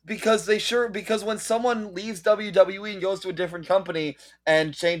know because when someone leaves WWE and goes to a different company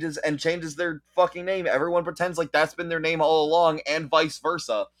and changes their fucking name, everyone pretends like that's been their name all along, and vice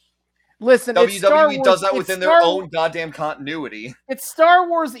versa. Listen, WWE does that within their own goddamn continuity. It's Star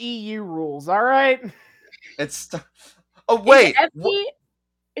Wars EU rules, all right? Oh wait,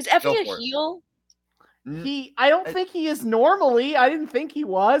 is Effie a heel? I don't think he is normally. I didn't think he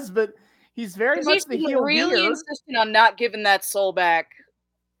was, but he's very much the heel. Really insistent on not giving that soul back.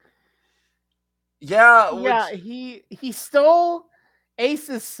 Yeah, he stole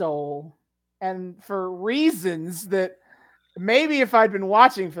Ace's soul, and for reasons that maybe if I'd been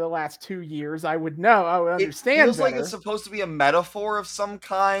watching for the last 2 years, I would know. I would understand. It feels like it's supposed to be a metaphor of some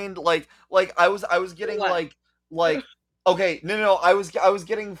kind. Like I was getting like okay, no. I was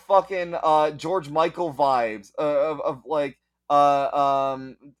getting fucking George Michael vibes of like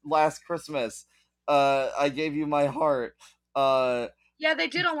Last Christmas. I gave you my heart. Yeah, they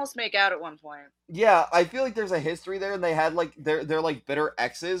did almost make out at one point. Yeah, I feel like there's a history there, and they had like they're like bitter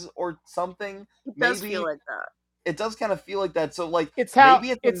exes or something. It does feel like that. it does kind of feel like that. So like It's how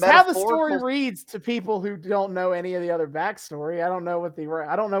maybe it's how the story reads to people who don't know any of the other backstory. I don't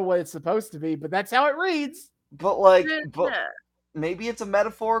know what it's supposed to be, but that's how it reads. But like, Yeah. maybe it's a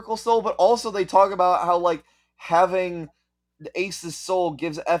metaphorical soul. But also they talk about how like having the Ace's soul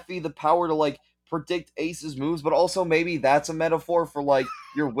gives Effie the power to like predict Ace's moves. But also maybe that's a metaphor for like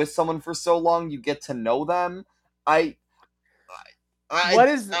you're with someone for so long you get to know them. It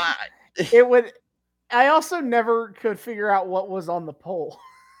would. I also never could figure out what was on the pole.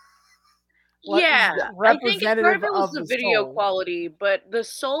 Yeah, I think part of it was the video soul? quality, but the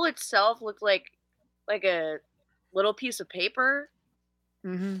soul itself looked like a little piece of paper.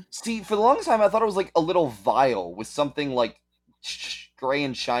 Mm-hmm. See, for the longest time, I thought it was like a little vial with something like gray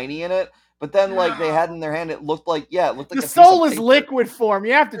and shiny in it. But then, like they had in their hand, it looked like the soul is liquid form.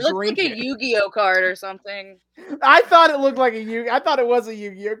 You have to drink it. It looked like a Yu-Gi-Oh card or something. I thought it looked like I thought it was a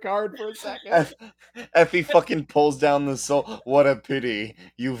Yu-Gi-Oh card for a second. Effie fucking pulls down the soul. What a pity!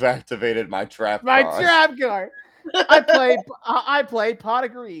 You've activated my trap card. My trap card. I play Pot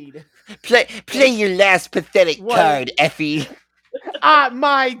of Greed. Play your last pathetic card, Effie.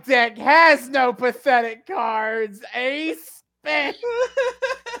 My deck has no pathetic cards, Ace.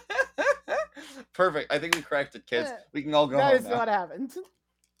 Perfect. I think we cracked it, kids. We can all go home That is now. what happened.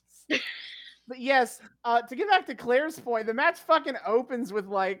 But yes, to get back to Claire's point, the match fucking opens with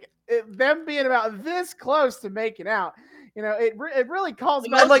like them being about this close to making out. You know, it really calls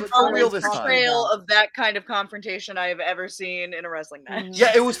back like to for real this time. Portrayal of that kind of confrontation I have ever seen in a wrestling match.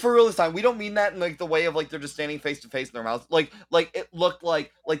 Yeah, it was for real this time. We don't mean that in like the way of like they're just standing face to face in their mouths. Like it looked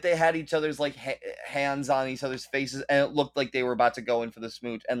like they had each other's like hands on each other's faces, and it looked like they were about to go in for the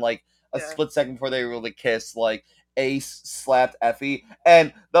smooch. And like a split second before they were able to kiss, like Ace slapped Effie,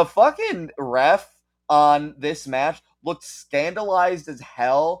 and the fucking ref on this match looked scandalized as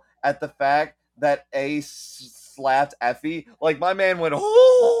hell at the fact that Ace slapped Effie. Like my man went,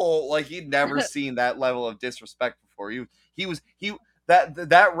 oh, like he'd never seen that level of disrespect before.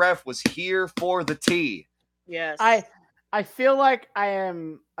 That ref was here for the tea. Yes. I feel like I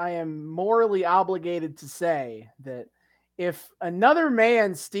am morally obligated to say that if another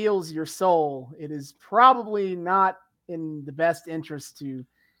man steals your soul, it is probably not in the best interest to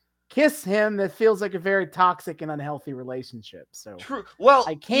kiss him. That feels like a very toxic and unhealthy relationship. So true. Well,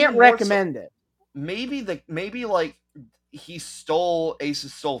 I can't recommend it. Maybe like he stole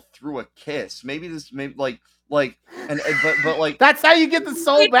Ace's soul through a kiss. Maybe like but like that's how you get the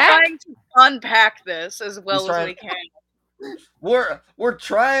soul back. Trying to unpack this as well as we can. We're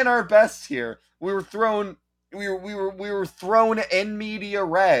trying our best here. We were thrown in media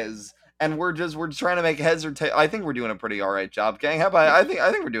res, and we're trying to make heads or tails. I think we're doing a pretty all right job, gang. How about I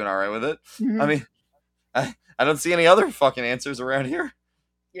think we're doing all right with it. Mm-hmm. I mean, I don't see any other fucking answers around here.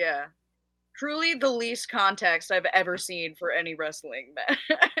 Yeah. Truly the least context I've ever seen for any wrestling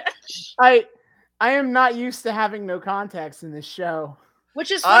match. I am not used to having no context in this show.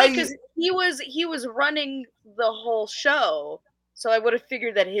 Which is funny because he was running the whole show. So I would have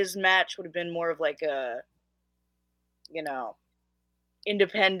figured that his match would have been more of like a,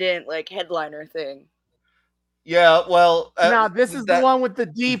 independent like headliner thing. Yeah, well, this is the one with the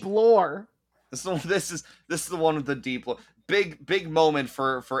deep lore. This is the one with the deep lore. Big moment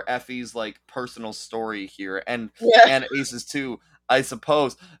for Effie's like personal story here, and Ace's too, I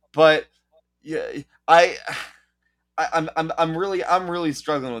suppose. But yeah, I'm really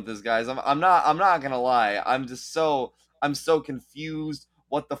struggling with this, guys. I'm not gonna lie. I'm so confused.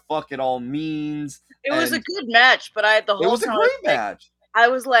 What the fuck it all means. It was a good match, but it was a great match. I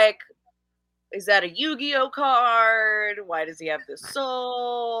was like, is that a Yu-Gi-Oh card? Why does he have this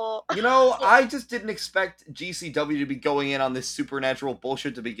soul? I just didn't expect GCW to be going in on this supernatural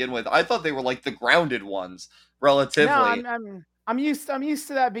bullshit to begin with. I thought they were like the grounded ones, relatively. No, I'm used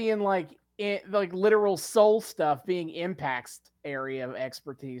to that being like literal soul stuff being Impact's area of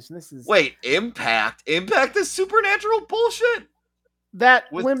expertise. And this is Impact is supernatural bullshit. Them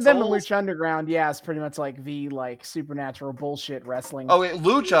and Lucha Underground, is pretty much like the like supernatural bullshit wrestling. Oh,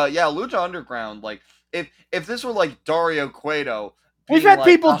 Lucha Underground. Like if this were like Dario Cueto, we've had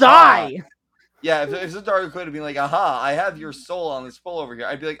people die. Yeah, if it's Dario Cueto being like, aha, I have your soul on this pole over here,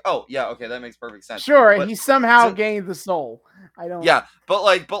 I'd be like, oh yeah, okay, that makes perfect sense. Sure, but he somehow gained the soul. I don't. Yeah, but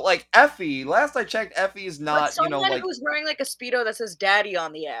like Effie. Last I checked, Effie is not. Someone who's wearing like a Speedo that says "Daddy"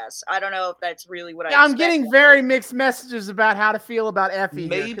 on the ass. I don't know if that's really what I'm getting very mixed messages about how to feel about Effie.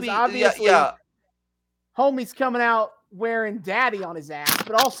 Maybe, obviously, homie's coming out wearing "Daddy" on his ass,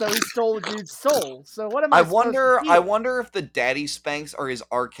 but also he stole the dude's soul. So what am I? I wonder if the daddy spanks are his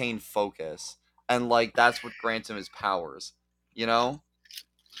arcane focus, and like that's what grants him his powers. Yeah.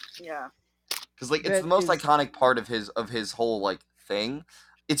 because like it's That the most is- iconic part of his whole like thing.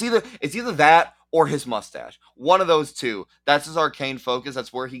 It's either that or his mustache. One of those two. That's his arcane focus.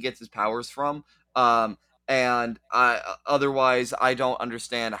 That's where he gets his powers from. And otherwise, I don't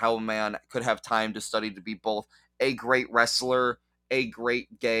understand how a man could have time to study to be both a great wrestler, a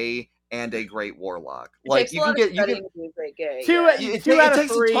great gay, and a great warlock. It Like takes a lot of studying to be a great gay. Two- yeah. Two out it of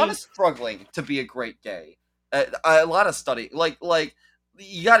takes a three. ton of struggling to be a great gay. A lot of study. Like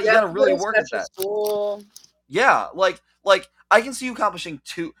you gotta really work at that. School. Yeah, like I can see you accomplishing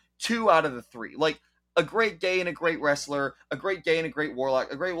two out of the three. Like a great gay and a great wrestler, a great gay and a great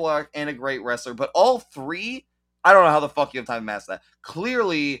warlock, a great warlock and a great wrestler. But all three, I don't know how the fuck you have time to master that.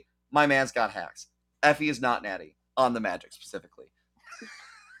 Clearly, my man's got hacks. Effie is not natty on the Magic specifically.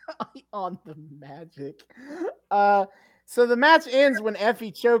 on the Magic. So the match ends when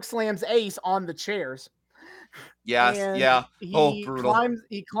Effie chokeslams Ace on the chairs. Yes, And yeah. Oh, He brutal.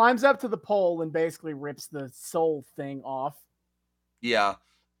 climbs up to the pole and basically rips the soul thing off. Yeah.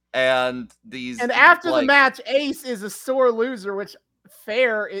 And after the like, match, Ace is a sore loser, which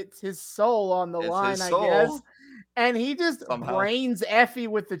fair. It's his soul on the it's line, his I soul. guess. And he just Somehow. brains Effie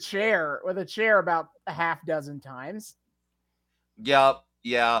with a chair about a half dozen times. Yep,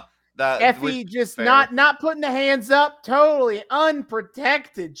 yeah. That Effie just fair. not putting the hands up, totally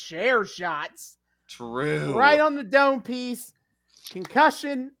unprotected chair shots. True. Right on the dome piece.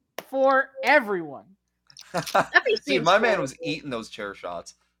 Concussion for everyone. See, my man was eating those chair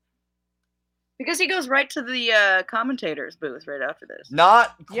shots. Because he goes right to the commentator's booth right after this.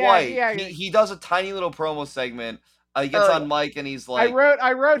 Not quite. Yeah. He does a tiny little promo segment. He gets on mic and he's like,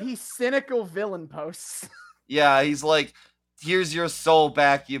 I wrote he's cynical villain posts. Yeah, he's like, here's your soul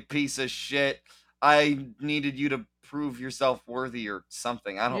back, you piece of shit. I needed you to prove yourself worthy or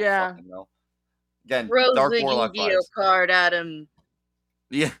something. I don't fucking know. Again, Throws Dark the Warlock Yu-Gi-Oh vibes. card at him.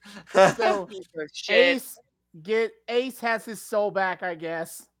 Yeah. So Shit. Ace has his soul back, I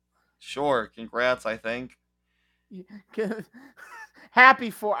guess. Sure, congrats, I think. I'm happy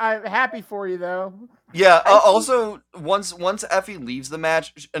for you though. Yeah, also once Effie leaves the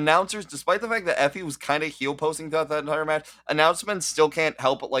match, announcers, despite the fact that Effie was kind of heel posting throughout that entire match, announcements still can't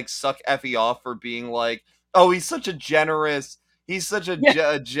help but like suck Effie off for being like, oh, he's such a generous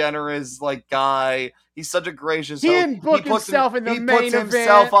generous like guy. He's such a gracious He host. didn't book himself in the main puts event.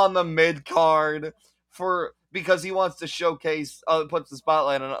 himself on the mid card because he wants to showcase puts the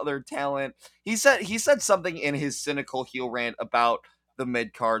spotlight on other talent. He said something in his cynical heel rant about the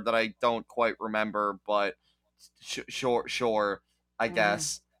mid card that I don't quite remember, but sure, I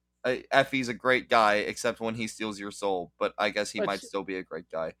guess. Effie's a great guy, except when he steals your soul, but I guess he might still be a great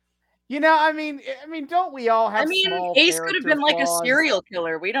guy. You know, I mean, don't we all have? Ace could have been like a serial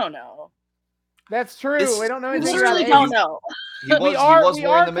killer. We don't know. That's true. We don't know. We literally don't know. He was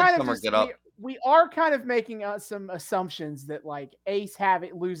wearing the Midsummer get up. We are kind of making some assumptions that like Ace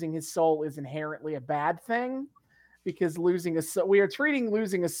losing his soul is inherently a bad thing, because we are treating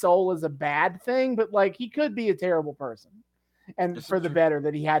losing a soul as a bad thing, but like he could be a terrible person, and for the better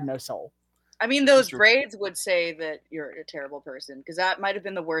that he had no soul. I mean, those braids would say that you're a terrible person, because that might have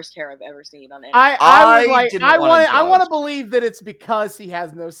been the worst hair I've ever seen on anyone. I want to believe that it's because he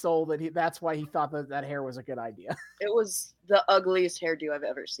has no soul that's why he thought that hair was a good idea. It was the ugliest hairdo I've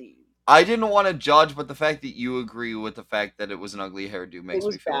ever seen. I didn't want to judge, but the fact that you agree with the fact that it was an ugly hairdo makes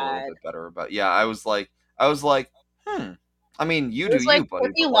me feel a little bit better about. Yeah, I was like, I mean, you do you, buddy.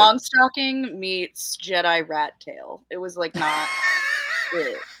 Pippi Longstocking meets Jedi Rat Tail. It was like not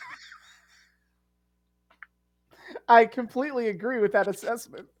it. I completely agree with that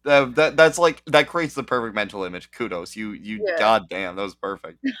assessment. That's like, that creates the perfect mental image. Kudos, you goddamn, that was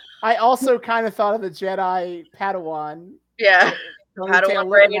perfect. I also kind of thought of the Jedi Padawan. Yeah, Padawan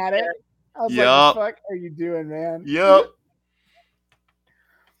looking at it. I was like, "What the fuck are you doing, man?" Yep.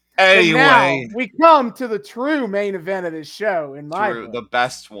 Anyway, now we come to the true main event of this show. In my book. The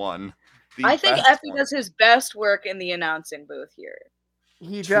best one. I think Effie does his best work in the announcing booth here.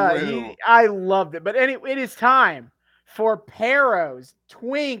 He does. I loved it. But anyway, it is time for Pero's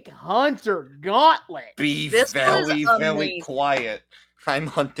Twink Hunter Gauntlet. Be very quiet. I'm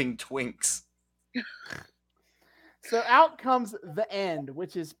hunting twinks. So out comes the end,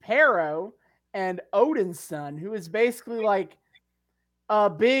 which is Pero and Odin's son, who is basically like a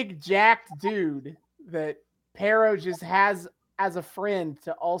big jacked dude that Pero just has as a friend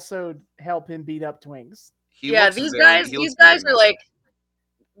to also help him beat up twinks. These guys are like,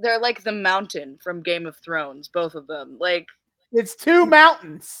 they're like the Mountain from Game of Thrones, both of them. Like, it's two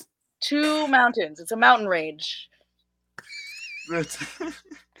mountains. Two mountains. It's a mountain range.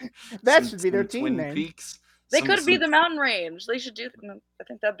 That should be their team name. Peaks. They could be the Mountain Range. They should do. I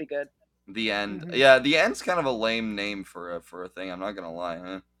think that'd be good. The End. Mhm. Yeah, The End's kind of a lame name for a thing. I'm not gonna lie.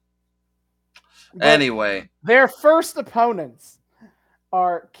 Huh? But Anyway, their first opponents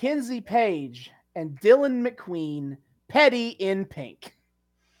are Kinsey Page and Dylan McQueen, Petty in pink.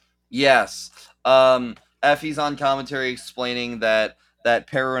 yes. Effie's on commentary explaining that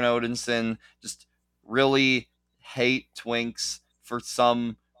Perro and Odinson just really hate twinks for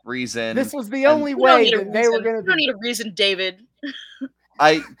some reason. This was the and only We don't way need a that they were reason. going We to don't be. need a reason, David.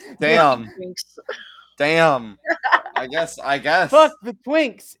 Damn. Twinks. Damn. I guess. Fuck the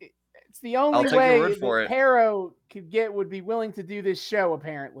twinks. It's the only take your way word for that it. Perro would be willing to do this show,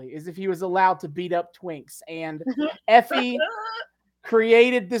 apparently, is if he was allowed to beat up twinks. And Effie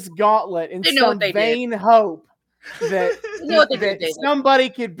created this gauntlet in They know some what they did. vain hope that, You know what they did, that David. somebody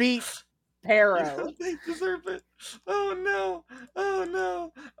could beat Perro. They deserve it. Oh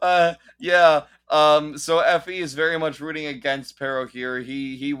no. Yeah. So Effie is very much rooting against Perro here.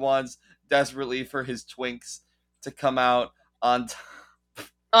 He wants desperately for his twinks to come out on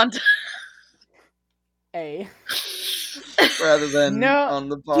A. rather than No, on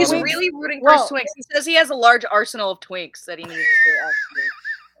the bottom. He's Twinks- really rooting well- for Twinks. He says he has a large arsenal of Twinks that he needs to actually.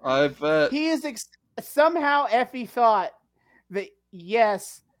 I bet. He is somehow Effie thought that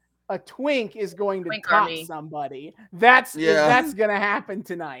yes, a twink is going to Twink top army. somebody. That's going to happen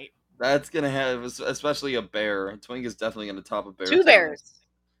tonight. That's gonna have, especially a bear. A twink is definitely gonna top a bear. Two bears.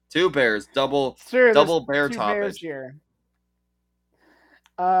 Two bears. Double Sure, double there's bear two bears toppage. here.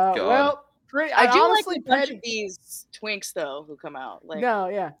 God. Well, I do honestly, like a bunch Petty, of these Twinks though who come out. Like no,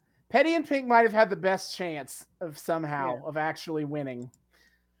 yeah, Petty and Pink might have had the best chance of somehow Yeah. of actually winning.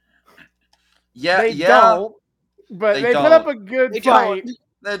 Yeah, They yeah. don't, but They they put don't. up a good They fight. don't.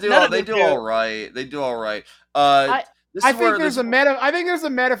 They do. None of They them do do. all right. They do all right. This I is where think there's this- I think there's a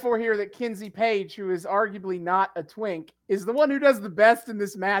metaphor here that Kinsey Page, who is arguably not a twink, is the one who does the best in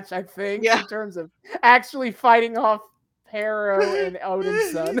this match. I think Yeah. in terms of actually fighting off Perro and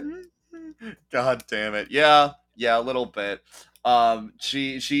Odinson. God damn it. Yeah, a little bit.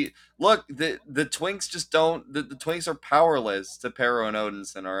 She look, the twinks just don't, the twinks are powerless to Perro and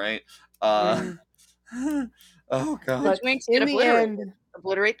Odinson, all right? Oh god. But Twinks in get the obliterated. end,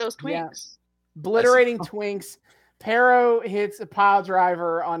 Obliterate those Yeah. Twinks. obliterating twinks, Perro hits a pile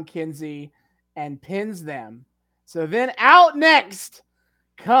driver on Kinsey and pins them. So then out next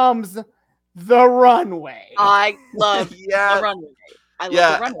comes the runway. I love Yeah. the runway. I love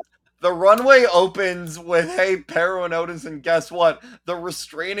Yeah. the runway. The runway opens with, hey, Perro and Odinson, guess what? The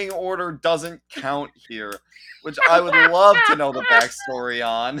restraining order doesn't count here, which I would love to know the backstory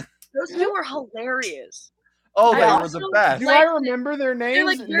on. Those two are hilarious. Oh, I they were also the best. Do like- I remember their names?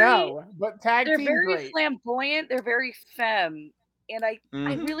 like very- No, but tag They're team very great. flamboyant. They're very femme, and I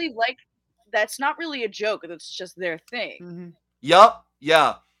Mhm. really like. That's not really a joke. That's just their thing. Mhm. Yup,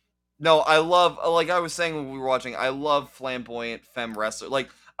 yeah. No, I love, like I was saying when we were watching, I love flamboyant femme wrestler. Like,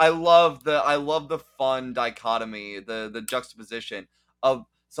 I love the fun dichotomy, the juxtaposition of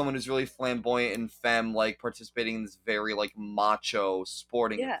someone who's really flamboyant and femme, like participating in this very like macho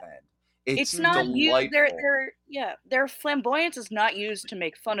sporting Yeah. event. It's not used. delightful. Their flamboyance is not used to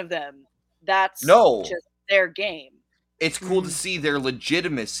make fun of them. That's No. just their game. It's cool to see their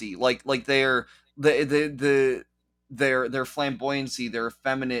legitimacy, like their flamboyancy, their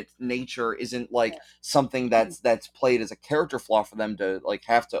effeminate nature isn't like something that's played as a character flaw for them to like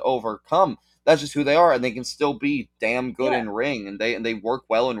have to overcome. That's just who they are, and they can still be damn good Yeah. in ring, and they work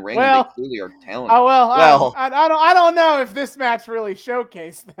well in ring. Well- and they clearly are talented. Oh well, Well- I don't know if this match really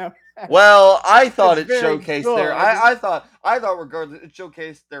showcased them. Well, I thought It's it very showcased good. their. I thought regardless, it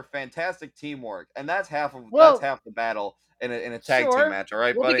showcased their fantastic teamwork, and that's half Well, that's half the battle in a tag sure. team match. All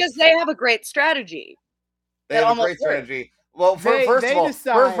right, Well, buddy. because they have a great strategy. They that have a almost great worked. strategy. Well, They first of all,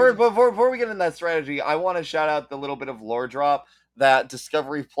 decide- before we get into that strategy, I want to shout out the little bit of lore drop that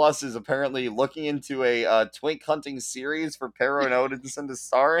Discovery Plus is apparently looking into a twink hunting series for Perro and Odinson to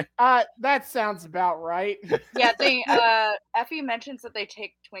star in. That sounds about right. Yeah, they. Effie mentions that they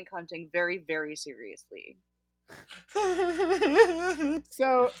take twink hunting very, very seriously.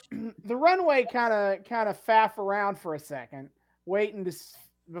 So the runway kind of faff around for a second, waiting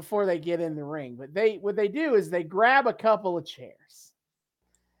before they get in the ring. But what they do is they grab a couple of chairs,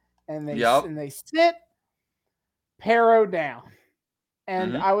 and they sit Perro down.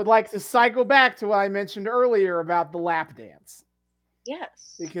 And Mhm. I would like to cycle back to what I mentioned earlier about the lap dance,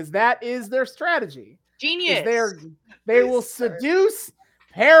 Yes. because that is their strategy. Genius. They will seduce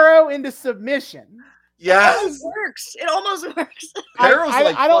Perro into submission. It Yes, almost works. It almost works. Perro's I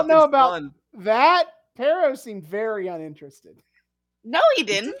like don't know fucking about stunned. that. Perro seemed very uninterested. No, he He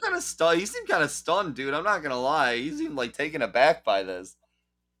didn't. seemed kind of stunned. He seemed kind of stunned, dude. I'm not gonna lie. He seemed like taken aback by this.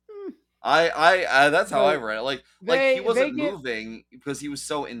 I that's how I read it. Like he they wasn't get moving because he was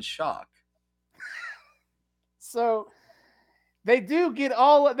so in shock. so they do get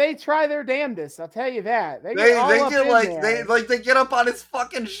all. They try their damnedest. I'll tell you that they They get all up get in like there. they get up on his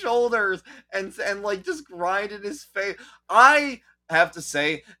fucking shoulders and like just grind in his face. I have to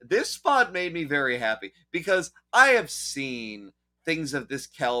say this spot made me very happy because I have seen things of this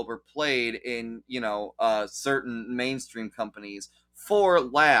caliber played in certain mainstream companies for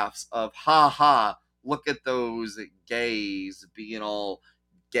laughs of ha ha, look at those gays being all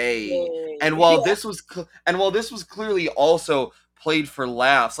gay. And while Yeah. this was clearly also played for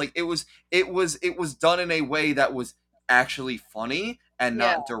laughs, like it was done in a way that was actually funny and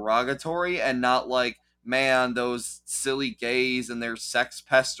not derogatory and not like, man, those silly gays and their sex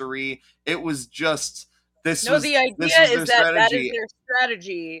pestery. It was just the idea is that is their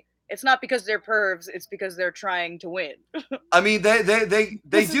strategy. It's not because they're pervs, it's because they're trying to win. I mean, they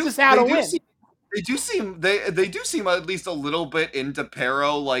do just how to win. They do seem at least a little bit into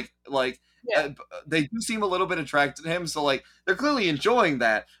Pero, they do seem a little bit attracted to him, so like they're clearly enjoying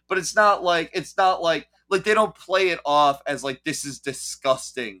that, but it's not like they don't play it off as like, this is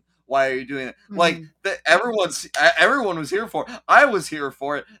disgusting. Why are you doing it? Mm-hmm. Like everyone was here for it. I was here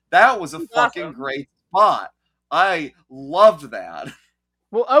for it. That was a fucking great spot. I loved that.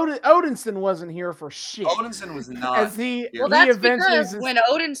 Well, Odinson wasn't here for shit. Odinson was not. As that's because when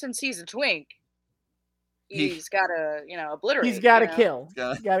Odinson sees a twink, he's got to, obliterate. He's got to kill.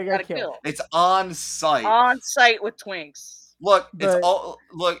 He's got to kill. It's on site. On site with twinks. Look,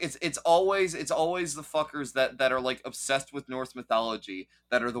 it's always the fuckers that are like obsessed with Norse mythology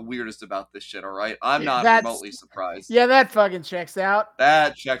that are the weirdest about this shit, all right? I'm not remotely surprised. Yeah, that fucking checks out.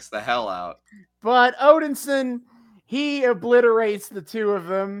 That checks the hell out. But Odinson, he obliterates the two of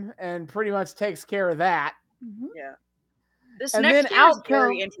them and pretty much takes care of that. Yeah. This next game is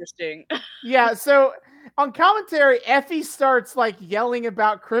very interesting. Yeah, so on commentary, Effie starts like yelling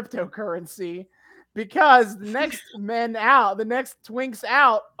about cryptocurrency because the next twinks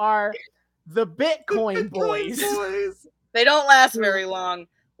out are the Bitcoin boys. They don't last very long,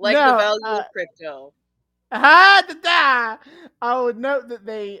 like the value of crypto. I would note that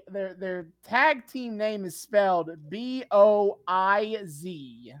their tag team name is spelled BOIZ.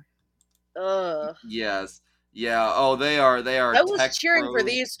 Yes. Yeah. Oh, they are. I was cheering for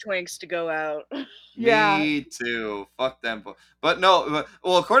these twinks to go out. Me too. Fuck them. But no.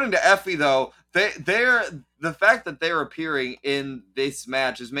 Well, according to Effie, though, the fact that they're appearing in this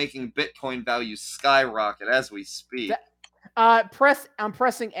match is making Bitcoin value skyrocket as we speak. I'm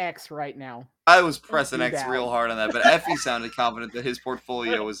pressing X right now. I was pressing X real hard on that, but Effie sounded confident that his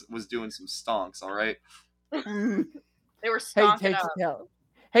portfolio was doing some stonks. All right. They were stonking up.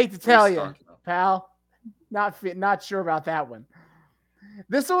 Hate to tell you, pal. Not sure about that one.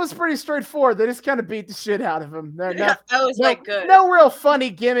 This one was pretty straightforward. They just kind of beat the shit out of him. Good. No real funny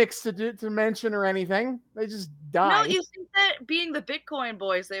gimmicks to mention or anything. They just died. No, you think that being the Bitcoin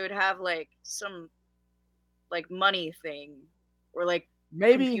boys, they would have like some like money thing or like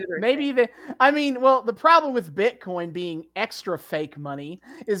maybe the problem with Bitcoin being extra fake money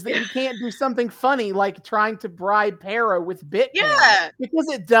is that you can't do something funny like trying to bribe Pero with Bitcoin because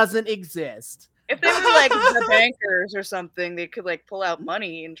it doesn't exist. If they were like the bankers or something, they could like pull out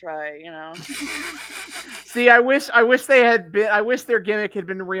money and try, See, I wish their gimmick had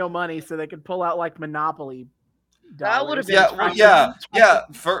been real money so they could pull out like Monopoly. That would have been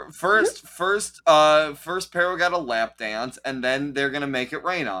First Pero got a lap dance, and then they're gonna make it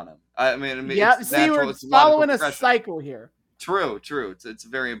rain on him. I mean, we're following a cycle here. True. It's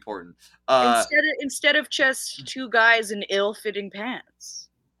very important. Instead of just two guys in ill-fitting pants.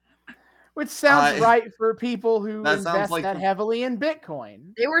 Which sounds right for people who invest that heavily in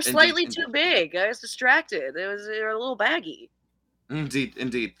Bitcoin. They were slightly too big. I was distracted. They were a little baggy.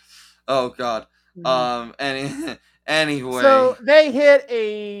 Indeed. Oh God. Anyway. So they hit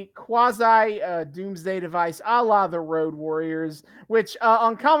a quasi doomsday device a la the Road Warriors, which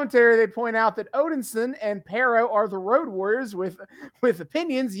on commentary they point out that Odinson and Pero are the Road Warriors with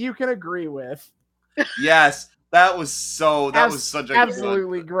opinions you can agree with. Yes. That was such a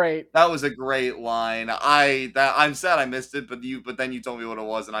absolutely great. That was a great line. I'm sad I missed it, but then you told me what it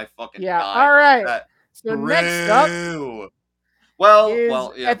was, and I fucking died. All right. So next up,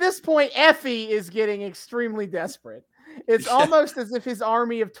 at this point, Effie is getting extremely desperate. It's almost as if his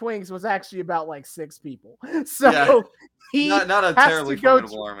army of twinks was actually about like 6 people. So he not a terribly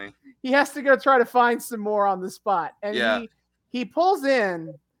formidable army. He has to go try to find some more on the spot, and he pulls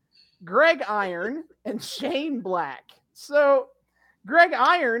in Greg Iron and Shane Black. So Greg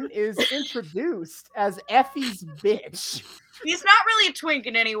Iron is introduced as Effie's bitch. He's not really a twink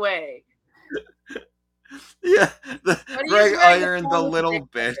in any way. Yeah, But he Greg is wearing a Iron, the small little dick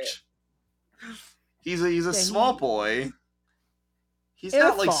with it. bitch. He's a Yeah, small boy. He's In a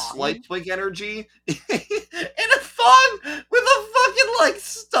got like thong. slight twink energy in a thong with a fucking like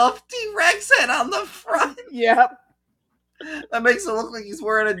stuffed T-Rex head on the front. Yep. That makes it look like he's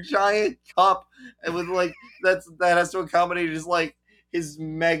wearing a giant cup, and with like that has to accommodate his like his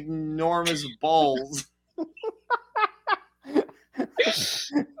magnormous balls.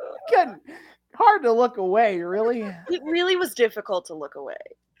 Good. Hard to look away, really. It really was difficult to look away.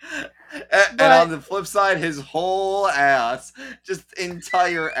 And But- on the flip side, his whole ass, just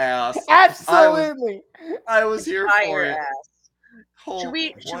entire ass. Absolutely. I was here for Entire it. ass.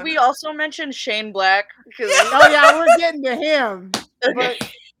 Should we also mention Shane Black? Because Oh yeah, we're getting to him.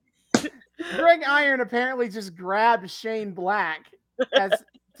 But Greg Iron apparently just grabbed Shane Black as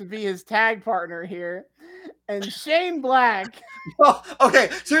to be his tag partner here. And Shane Black, Oh, okay,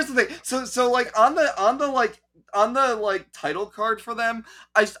 so here's the thing. So like on the title card for them,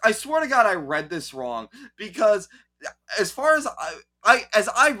 I swear to God I read this wrong, because as far as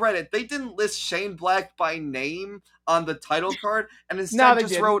I read it, they didn't list Shane Black by name on the title card, and instead they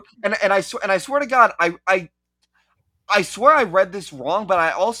just didn't. wrote and I swear to God I swear I read this wrong, but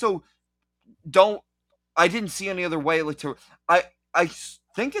I also I didn't see any other way I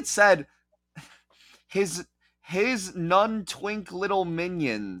think it said his non-twink little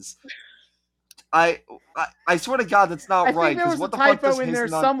minions. I swear to God that's not I right. think there was What a the fuck does typo in his there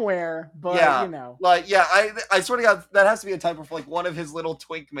somewhere, but Yeah. you know. Like, yeah, I swear to God that has to be a typo for like one of his little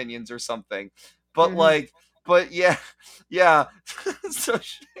twink minions or something. But Mhm. but yeah. So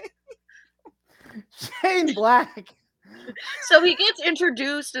Shane Black. so he gets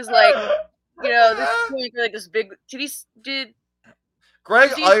introduced as like, this twink, like this big. Did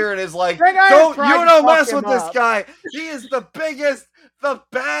Greg Iron is like, Greg Iron don't tried to don't fuck mess him with this up." guy. He is the biggest, the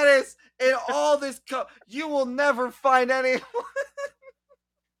baddest in all this. You will never find anyone.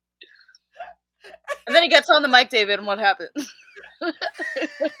 and then he gets on the mic, David, and what happens?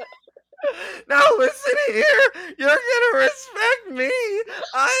 Now listen here, you're gonna respect me.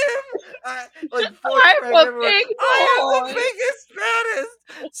 I am I'm a big I am boy. the biggest, baddest,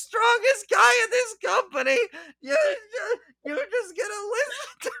 strongest guy in this company. You're just gonna listen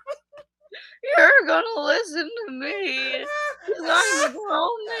to You're gonna listen to me. 'Cause I'm a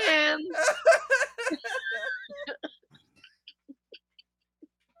grown man.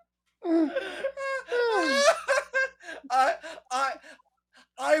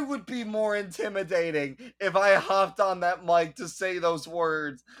 I would be more intimidating if I hopped on that mic to say those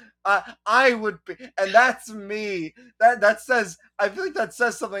words. I would be, and that's me. That says, I feel like that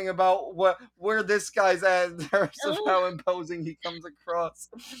says something about where this guy's at in terms of how imposing he comes across.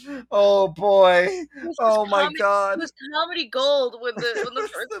 Oh boy. Oh my God. It was comedy gold when the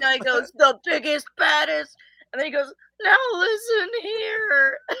first guy goes, the biggest, baddest, and then he goes, now listen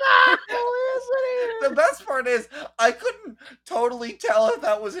here. The best part is I couldn't totally tell if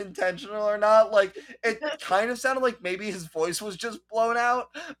that was intentional or not. Like, it kind of sounded like maybe his voice was just blown out,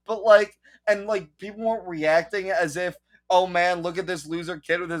 but people weren't reacting as if, oh man, look at this loser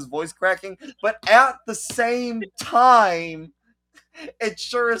kid with his voice cracking. But at the same time, it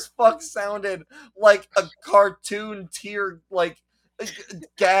sure as fuck sounded like a cartoon tier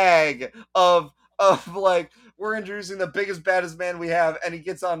gag of like, we're introducing the biggest, baddest man we have, and he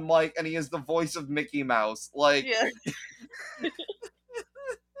gets on mic, and he is the voice of Mickey Mouse. Like, Yeah.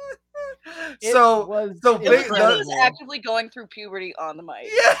 It so was big. He was actively going through puberty on the mic.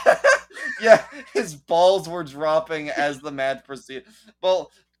 Yeah, his balls were dropping as the match proceeded.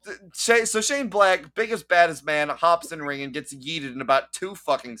 Well, so Shane Black, biggest, baddest man, hops in ring and gets yeeted in about 2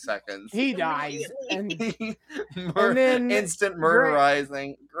 fucking seconds. He dies. And then instant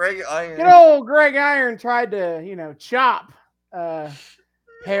murderizing. Greg Iron. good old Greg Iron tried to, chop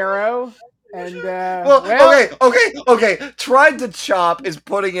Pero. And okay. Tried to chop is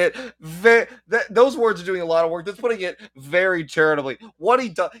putting it those words are doing a lot of work. That's putting it very charitably. What he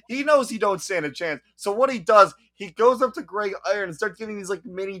does, he knows he don't stand a chance. So what he does, he goes up to Greg Iron and starts giving these like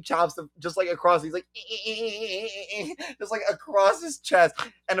mini chops just like across. He's like just like across his chest,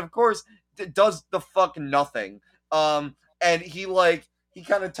 and of course it does the fuck nothing. And he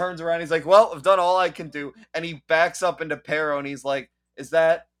kind of turns around. He's like, well, I've done all I can do, and he backs up into Pero, and he's like, is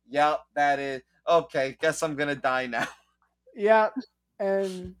that? Yeah, that is. Okay, guess I'm gonna die now. Yeah,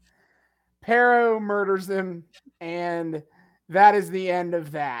 and Pero murders him, and that is the end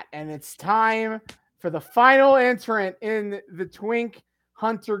of that. And it's time for the final entrant in the Twink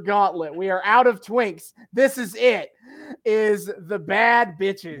Hunter Gauntlet. We are out of Twinks. This is it. Is the Bad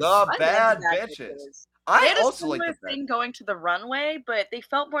Bitches. The Bad Bitches. I also like the thing going to the runway, but they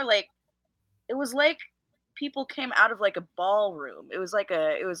felt more like it was like people came out of like a ballroom. It was like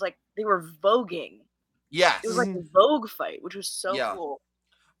they were voguing. Yes. It was like a Vogue fight, which was so cool.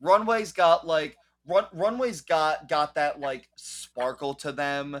 Runway's got like Runway's got that like sparkle to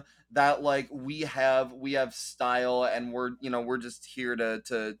them that like we have style, and we're just here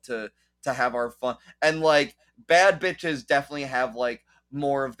to have our fun. And like Bad Bitches definitely have like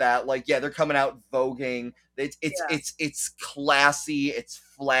more of that. Like, yeah, they're coming out voguing. It's classy, it's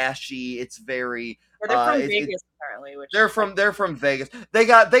flashy, it's very they're from Vegas apparently, which they're from Vegas. They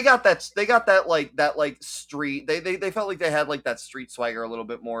got that like street. They felt like they had like that street swagger a little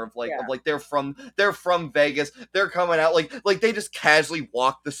bit more of like they're from Vegas. They're coming out like they just casually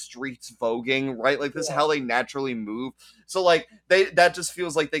walk the streets voguing, right? Like this is how they naturally move. So like that just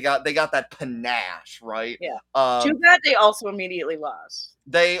feels like they got that panache, right? Yeah. Too bad they also immediately lost.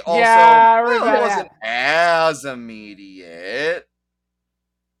 They also it wasn't as immediate.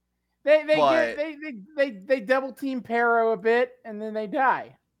 They double team Pero a bit and then they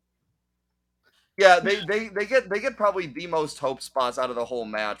die. Yeah, they get probably the most hope spots out of the whole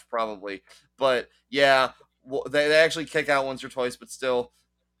match, probably. But yeah, they actually kick out once or twice, but still,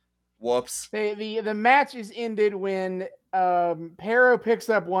 whoops. The match is ended when Pero picks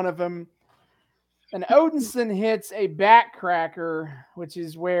up one of them, and Odinson hits a backcracker, which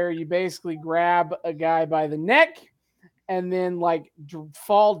is where you basically grab a guy by the neck and then like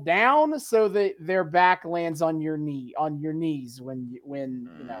fall down so that their back lands on your knees when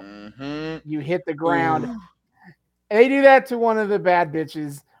you hit the ground. They do that to one of the Bad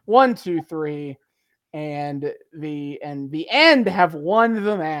Bitches. 1, 2, 3, and the end have won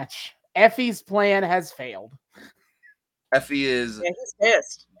the match. Effie's plan has failed. Effie is he's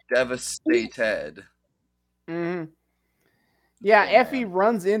pissed. Devastated. Mm-hmm. Yeah, Effie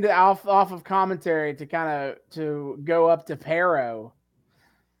runs into off of commentary to go up to Pero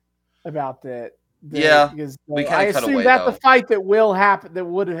about that. Because I assume that's the fight that will happen, that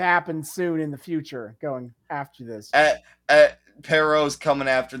would have happened soon in the future, going after this. Pero's coming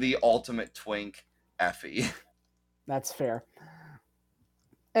after the ultimate twink, Effie. That's fair.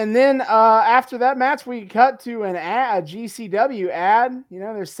 And then after that match, we cut to a GCW ad.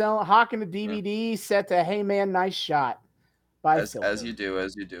 They're hawking a DVD set to "Hey Man, Nice Shot." As you do.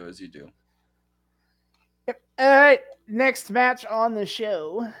 Yep. All right, next match on the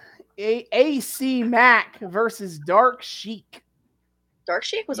show: AC Mack versus Dark Sheik. Dark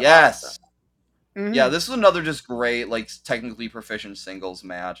Sheik was awesome. Mm-hmm. Yeah, this is another just great, like technically proficient singles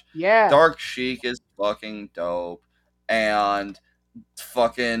match. Yeah, Dark Sheik is fucking dope, and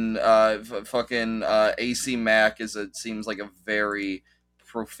fucking AC Mack seems like a very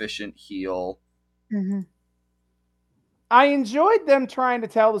proficient heel. Mm-hmm. I enjoyed them trying to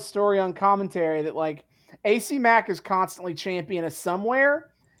tell the story on commentary that like AC Mack is constantly champion of somewhere,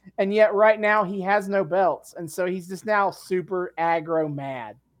 and yet right now he has no belts, and so he's just now super aggro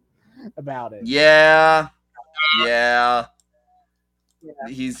mad about it. Yeah.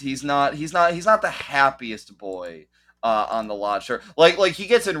 He's not the happiest boy on the lot. Sure, like he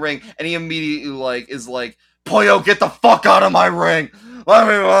gets in ring and he immediately like is like, Pollo, get the fuck out of my ring. Let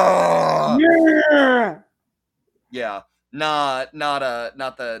me. Yeah. He's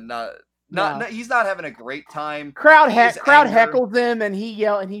not having a great time. Crowd heckles him and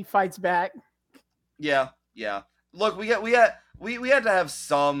he fights back. Yeah. Look, we had to have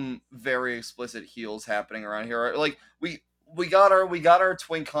some very explicit heels happening around here. Like we got our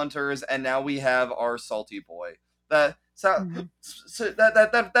twink hunters, and now we have our salty boy. That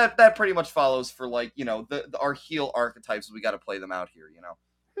pretty much follows for like our heel archetypes. We got to play them out here.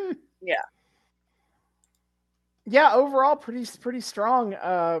 Yeah, overall pretty strong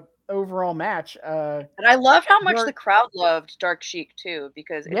overall match. And I love how much the crowd loved Dark Sheik too,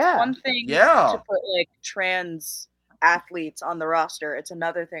 because it's one thing to put like trans athletes on the roster. It's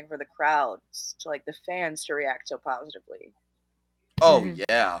another thing for the crowds to like the fans to react so positively. Oh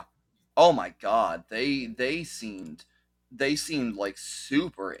yeah. Oh my god. They seemed like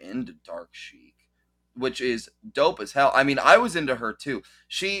super into Dark Sheik, which is dope as hell. I mean, I was into her too.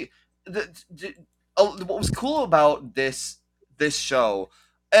 What was cool about this show,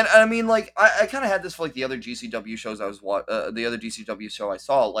 and I mean, like, I kind of had this for like the other GCW shows the other GCW show I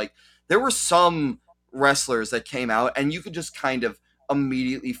saw. Like, there were some wrestlers that came out, and you could just kind of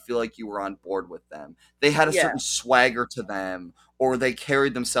immediately feel like you were on board with them. They had a certain swagger to them, or they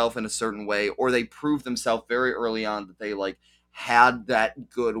carried themselves in a certain way, or they proved themselves very early on that they like had that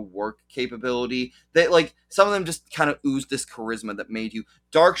good work capability. That like some of them just kind of oozed this charisma that made you.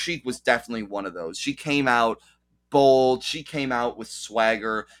 Dark Sheik was definitely one of those. She came out bold. She came out with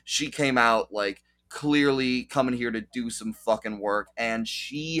swagger. She came out like clearly coming here to do some fucking work, and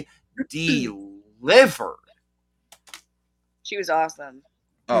she delivered. She was awesome.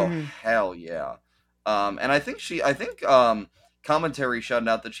 Oh Mhm. hell yeah. And I think commentary shouted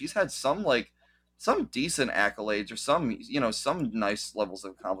out that she's had some decent accolades or some nice levels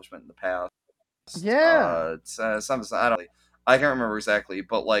of accomplishment in the past. Yeah. I can't remember exactly,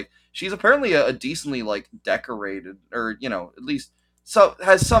 but like she's apparently a decently like decorated, or at least so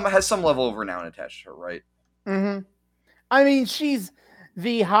has some level of renown attached to her, right? Mm-hmm. I mean, she's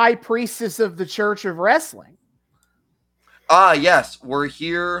the high priestess of the Church of Wrestling. Ah, yes, we're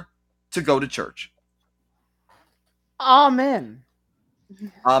here to go to church. Amen.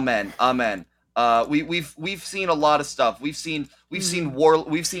 Amen. Amen. We've seen a lot of stuff. We've seen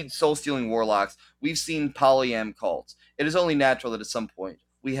soul stealing warlocks. We've seen polyam cults. It is only natural that at some point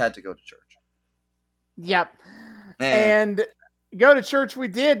we had to go to church. Yep. Eh. And go to church we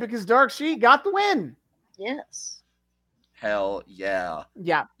did because Dark Sheet got the win. Yes. Hell yeah.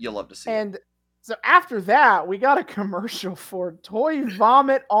 Yeah. You'll love to see it. And so after that, we got a commercial for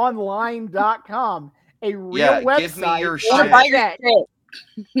toyvomitonline.com, a real website. Give me your shit.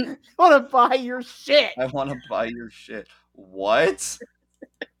 Want to buy your shit. I want to buy your shit. What?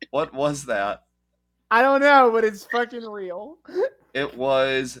 What was that? I don't know, but it's fucking real. It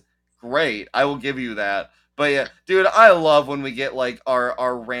was great. I will give you that. But yeah, dude, I love when we get like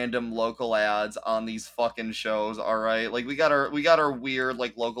our random local ads on these fucking shows, alright? Like we got our weird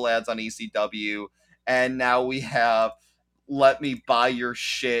like local ads on ECW, and now we have let me buy your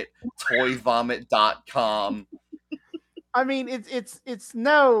shit, toyvomit.com. I mean, it's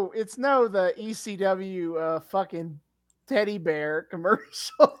no the ECW fucking teddy bear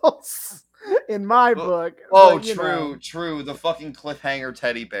commercials in my book. Oh, but, true. The fucking cliffhanger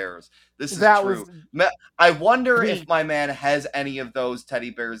teddy bears. This is that true. was I wonder if my man has any of those teddy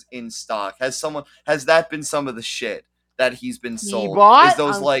bears in stock. Has that been some of the shit that he's been sold? bought? Is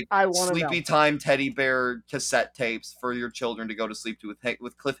those I wanna sleepy know. time teddy bear cassette tapes for your children to go to sleep to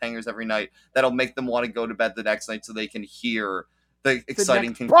with cliffhangers every night that'll make them want to go to bed the next night so they can hear the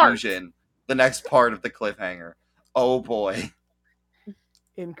exciting conclusion, the next part of the cliffhanger. Oh boy.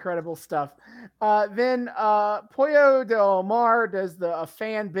 Incredible stuff. Then Pollo Del Mar does a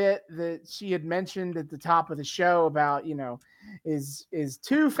fan bit that she had mentioned at the top of the show about, is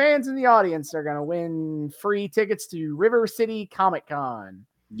two fans in the audience are going to win free tickets to River City Comic Con.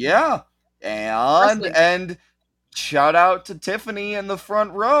 Yeah. And shout out to Tiffany in the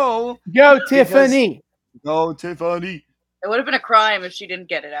front row. Go Tiffany. Go Tiffany. It would have been a crime if she didn't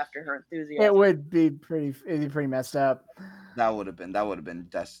get it after her enthusiasm. It'd be pretty messed up. That would have been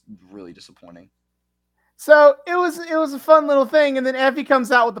that's really disappointing. So it was a fun little thing, and then Effie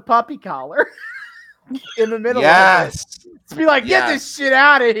comes out with the puppy collar in the middle of it. To be like, get this shit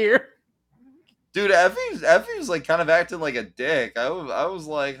out of here. Dude, Effie was like kind of acting like a dick. I was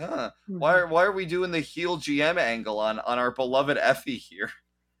like, huh, why are we doing the heel GM angle on our beloved Effie here?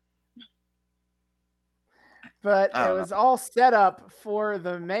 But it was all set up for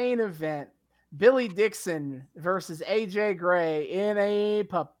the main event. Billy Dixon versus AJ Gray in a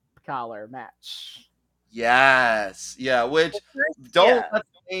pup collar match. Yes. Yeah, which don't let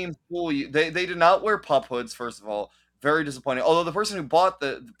the name fool you. They did not wear pup hoods, first of all. Very disappointing. Although the person who brought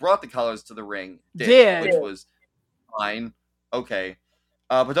the collars to the ring did. Which was fine. Okay.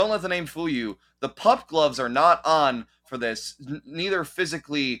 But don't let the name fool you. The pup gloves are not on for this, neither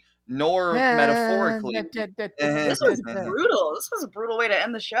physically nor metaphorically. This was brutal. This was a brutal way to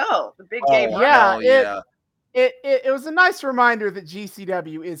end the show. The big game. It was a nice reminder that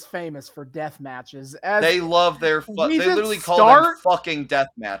GCW is famous for death matches. They love their they literally call them fucking death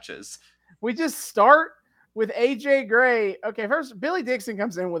matches. We just start with AJ Gray. Okay, first Billy Dixon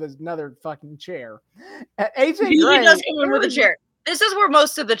comes in with another fucking chair. AJ Gray, he does come in with a chair. This is where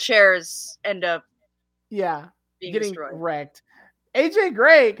most of the chairs end up. Yeah, being getting destroyed. wrecked. AJ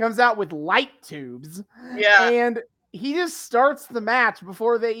Gray comes out with light tubes. Yeah. And he just starts the match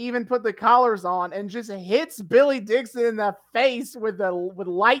before they even put the collars on and just hits Billy Dixon in the face with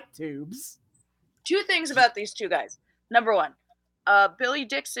light tubes. Two things about these two guys. Number one, Billy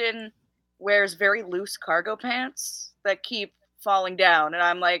Dixon wears very loose cargo pants that keep falling down. And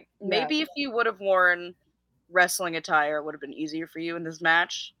I'm like, maybe if you would have worn wrestling attire, it would have been easier for you in this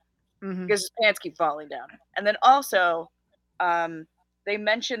match. Because his pants keep falling down. And then also, they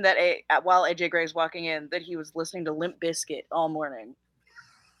mentioned that while AJ Gray is walking in, that he was listening to Limp Bizkit all morning.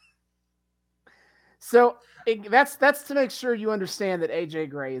 So that's to make sure you understand that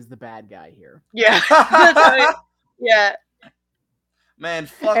AJ Gray is the bad guy here. Yeah. Yeah. Man,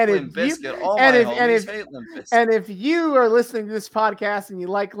 fuck Limp Bizkit. All my homies hate Limp Bizkit. And if you are listening to this podcast and you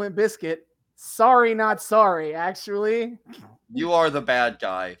like Limp Bizkit, sorry, not sorry, actually. You are the bad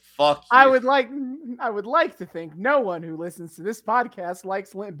guy. Fuck you. I would like to think no one who listens to this podcast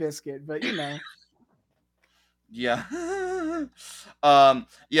likes Limp Bizkit, but you know. Yeah.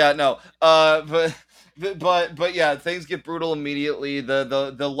 Yeah, no. But yeah, things get brutal immediately.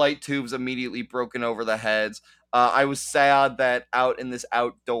 The light tubes immediately broken over the heads. I was sad that out in this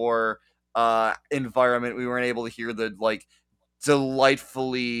outdoor environment we weren't able to hear the like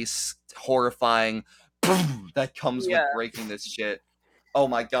delightfully horrifying boom that comes with breaking this shit. Oh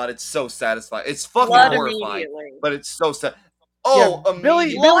my god, it's so satisfying. It's fucking Blood horrifying, immediately. but it's so sad. Oh, yeah,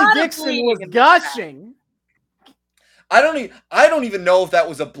 Billy Lot of Dixon bleeding was in this gushing. I don't even know if that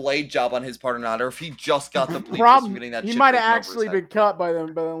was a blade job on his part or not, or if he just got the bleach from getting that. He shit might have taken over actually his been cut by the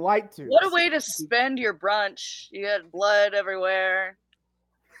light tubes. What a way to spend your brunch. You had blood everywhere.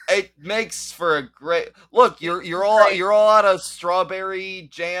 It makes for a great look. You're all out of strawberry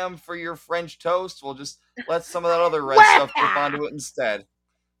jam for your French toast. We'll just let some of that other red stuff drip onto it instead.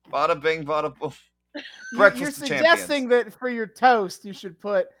 Bada bing, bada boom. Breakfast You're of champions. suggesting that for your toast you should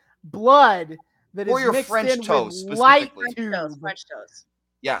put blood that or is your mixed French in toast with light specifically. French toast.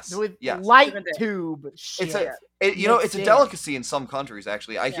 Yes. With yes. light tube shit. It's a delicacy in some countries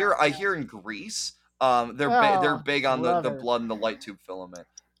actually. I hear in Greece, they're big on the blood and the light tube filament.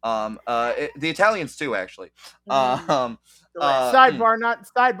 The Italians too actually. Sidebar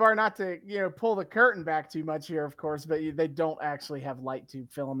not to pull the curtain back too much here, of course, but they don't actually have light tube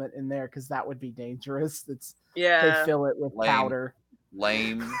filament in there because that would be dangerous. They fill it with powder.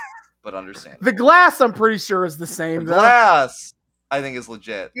 Lame, but understand. The glass, I'm pretty sure, is the same. The glass, I think, is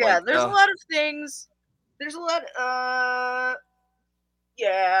legit. Yeah, there's a lot of things. There's a lot.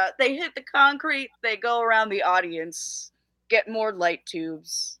 Yeah, they hit the concrete. They go around the audience, get more light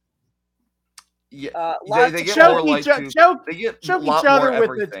tubes. Yeah, they get more light tubes. Choke each other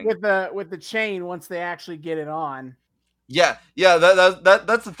with the chain once they actually get it on. Yeah,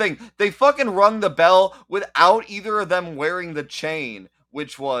 that's the thing. They fucking rung the bell without either of them wearing the chain,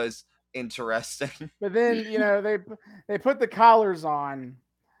 which was interesting. But then, they put the collars on,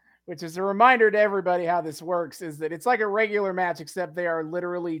 which is a reminder to everybody how this works, is that it's like a regular match, except they are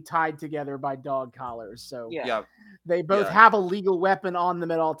literally tied together by dog collars. So they both have a legal weapon on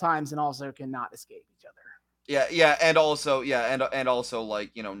them at all times and also cannot escape each other. Yeah, and also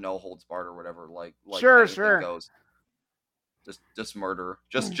like, no holds barred or whatever, like sure goes. Just murder.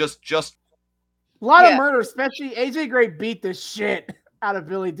 Just a lot of murder, especially AJ Gray beat the shit out of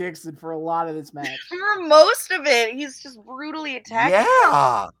Billy Dixon for a lot of this match. For most of it, he's just brutally attacking.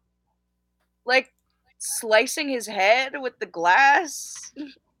 Yeah. Like slicing his head with the glass.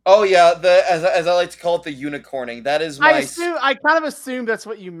 Oh yeah, as I like to call it, the unicorning. That is my. I kind of assumed that's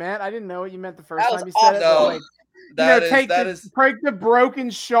what you meant. I didn't know what you meant the first time you said it. No. Break the broken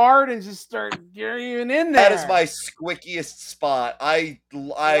shard and just start getting in there. That is my squickiest spot. I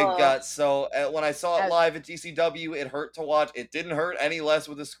got so when I saw it live at GCW, it hurt to watch. It didn't hurt any less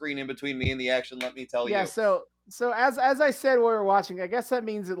with the screen in between me and the action. Let me tell you. Yeah. So as I said while we were watching, I guess that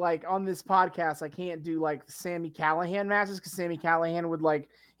means that like on this podcast, I can't do like Sami Callihan matches because Sami Callihan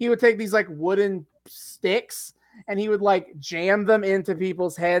would take these like wooden sticks. And he would like jam them into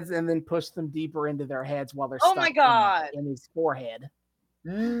people's heads and then push them deeper into their heads while they're stuck in his forehead.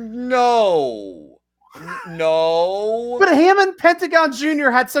 No. But him and Pentagon Jr.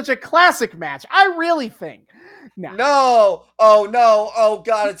 had such a classic match. I really think. No. Oh no. Oh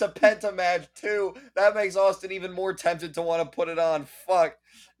god, it's a Penta match too. That makes Austin even more tempted to want to put it on. Fuck.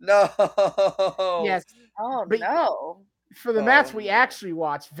 No. Yes. Oh no. For the match we actually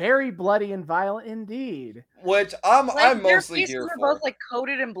watched, very bloody and violent indeed. Which I'm mostly here for. Their faces were both like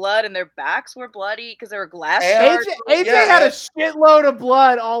coated in blood, and their backs were bloody because they were glass. AJ had a shitload of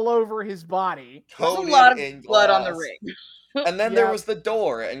blood all over his body. There's a lot of blood on the ring. And then there was the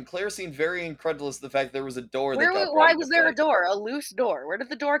door, and Claire seemed very incredulous of the fact there was a door. Why was there a door? A loose door? Where did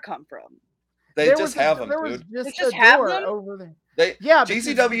the door come from? They just have them, dude. They just have them over there.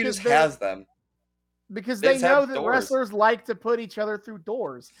 GCW just has them. Because they know that wrestlers like to put each other through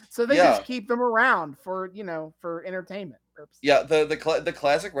doors, so they just keep them around for entertainment purposes. Yeah, the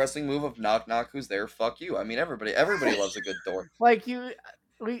classic wrestling move of knock knock, who's there? Fuck you. I mean, everybody loves a good door.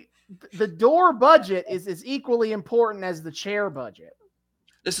 The door budget is equally important as the chair budget.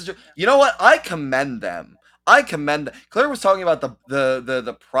 This is, you know what? I commend them. Claire was talking about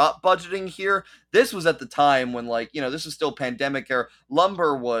the prop budgeting here. This was at the time when this was still pandemic era.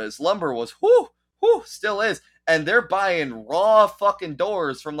 Lumber was still is, and they're buying raw fucking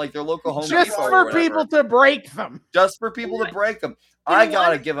doors from their local Home Depot just for people to break them. I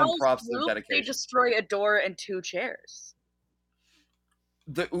gotta give them props to their dedication. They destroy a door and 2 chairs.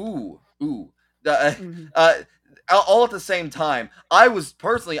 all at the same time. I was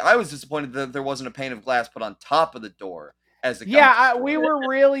disappointed that there wasn't a pane of glass put on top of the door as a we were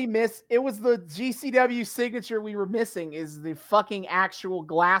really it was the GCW signature we were missing is the fucking actual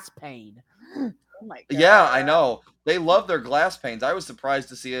glass pane. Oh my God. Yeah, I know. They love their glass panes. I was surprised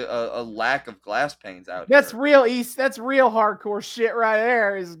to see a lack of glass panes out That's here. real East. That's real hardcore shit right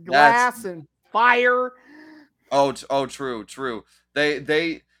there. Is glass and fire. Oh, true.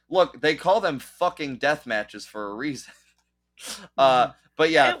 They look. They call them fucking death matches for a reason. But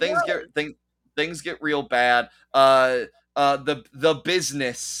yeah, things get real bad. The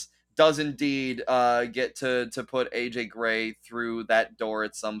business does indeed get to put AJ Gray through that door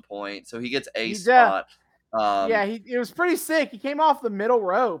at some point, so he gets a spot. It was pretty sick. He came off the middle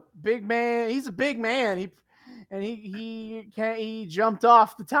rope. Big man. He's a big man. He jumped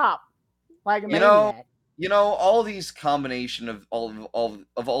off the top like a maniac. All these combination of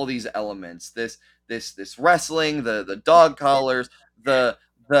all these elements. This wrestling, the dog collars, the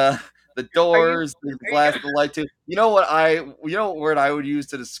doors, the glass, the light tube. You know what word I would use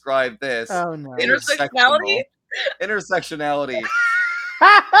to describe this? Oh no. Intersectionality.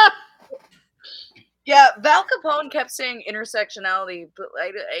 Yeah, Val Capone kept saying intersectionality, but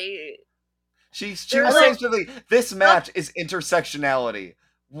she was saying something. This match is intersectionality.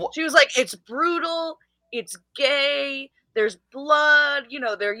 She was like, it's brutal, it's gay, there's blood,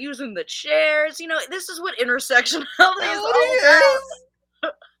 they're using the chairs, this is what intersectionality is all about.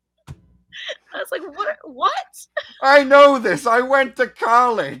 I was like, what? I know this. I went to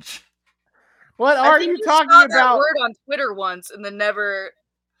college. What are you talking about? That word on Twitter once and then never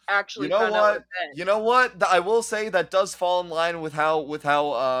actually found out what it meant. You know what? I will say that does fall in line with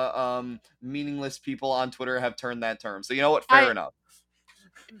how meaningless people on Twitter have turned that term. So you know what? Fair enough.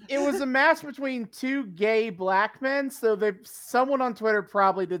 It was a match between two gay black men, so someone on Twitter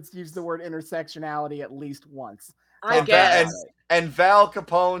probably did use the word intersectionality at least once. I guess. And Val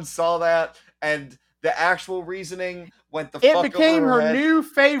Capone saw that, and the actual reasoning went the fuck over her head. It became her new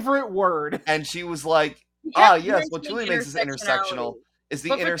favorite word. And she was like, yes, what truly makes this intersectional is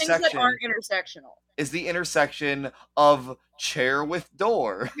the intersection. Things that aren't intersectional. Is the intersection of chair with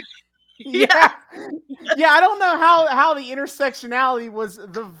door. Yeah, I don't know how the intersectionality was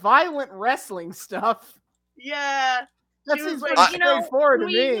the violent wrestling stuff. Yeah, that seems like straightforward to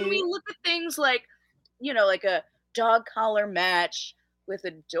me. When we look at things like, like a dog collar match with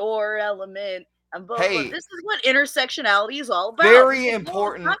a door element. Hey, this is what intersectionality is all about. Very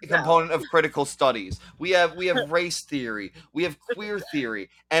important component of critical studies. We have race theory, we have queer theory,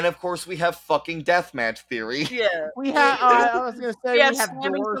 and of course we have fucking deathmatch theory. Yeah, we have. I was gonna say we have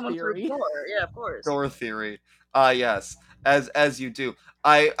door theory. Yeah, of course. Door theory. Yes, as you do.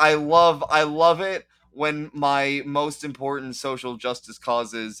 I love it when my most important social justice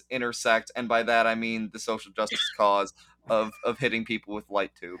causes intersect, and by that I mean the social justice cause of hitting people with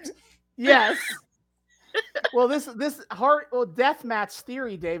light tubes. Yes. Well, this deathmatch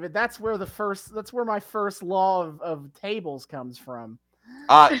theory, David. That's where my first law of tables comes from.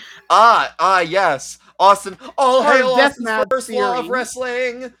 Yes, Austin. All hail Austin's first theory. Law of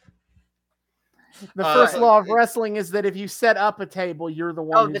wrestling. The first law of wrestling is that if you set up a table, you're the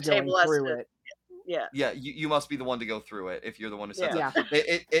one who's going through it. Yeah. Yeah, you must be the one to go through it if you're the one who sets up.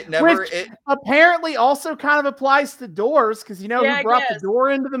 It apparently also kind of applies to doors because who brought the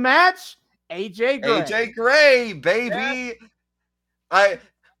door into the match? AJ Gray. AJ Gray, baby. Yeah.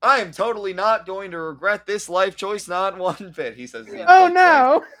 I am totally not going to regret this life choice, not one bit. He says. Oh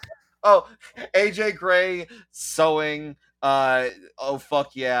no. Oh, AJ Gray sewing. Oh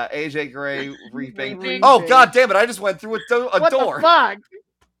fuck yeah, AJ Gray reaping. Oh god damn it! I just went through a door. What the fuck?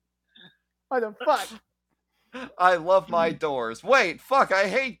 What the fuck? I love my doors. Wait, fuck! I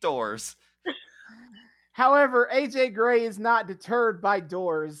hate doors. However, AJ Gray is not deterred by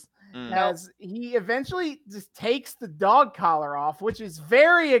doors. As he eventually just takes the dog collar off, which is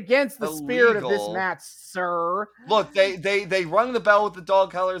very against the spirit of this match, sir. Look, they rung the bell with the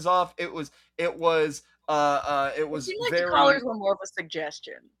dog collars off. It was seemed like the collars were more of a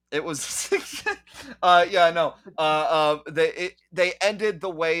suggestion. It was they ended the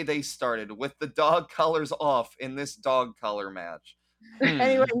way they started, with the dog collars off in this dog collar match.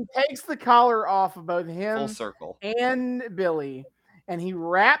 Anyway, he takes the collar off of both him full circle and Billy. And he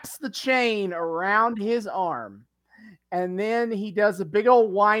wraps the chain around his arm. And then he does a big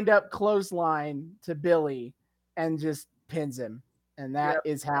old wind-up clothesline to Billy and just pins him. And that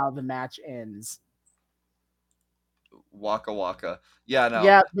is how the match ends. Waka waka. Yeah, no.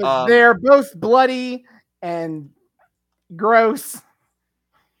 Yeah, but they're both bloody and gross.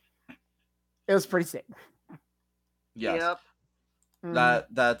 It was pretty sick. Yes. Yep.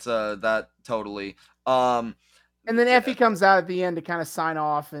 That totally. And then Effie comes out at the end to kind of sign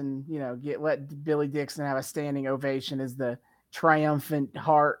off and, let Billy Dixon have a standing ovation as the triumphant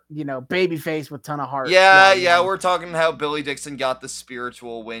heart, baby face with ton of heart. Yeah, we're talking how Billy Dixon got the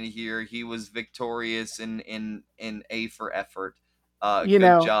spiritual win here. He was victorious in A for effort. Good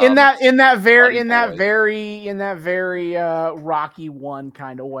job. in that very Rocky One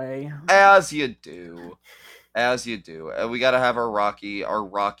kind of way. As you do. We got to have our Rocky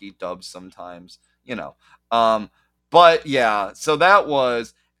dubs sometimes, But yeah, so that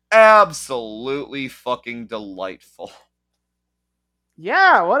was absolutely fucking delightful.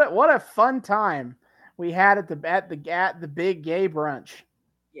 Yeah, what a fun time we had at the big gay brunch.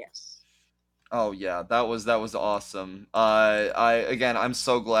 Yes. Oh yeah, that was awesome. I'm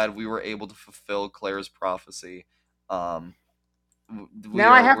so glad we were able to fulfill Claire's prophecy. Now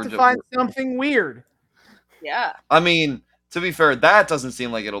I have to find something weird. Yeah. I mean, to be fair, that doesn't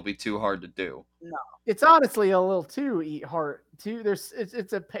seem like it'll be too hard to do. No. It's honestly a little too hard.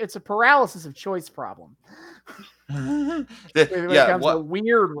 It's a paralysis of choice problem. Weird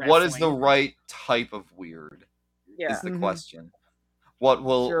wrestling. What is the right type of weird? Yeah. Is the question. What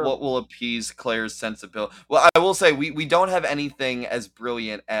will appease Claire's sensibility? Well, I will say we don't have anything as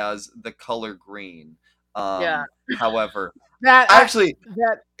brilliant as the color green. However,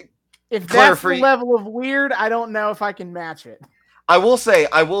 if Claire, that's the level of weird, I don't know if I can match it. I will say,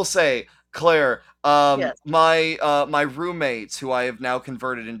 Claire, yes. My roommates, who I have now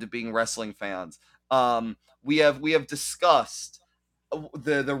converted into being wrestling fans, we have discussed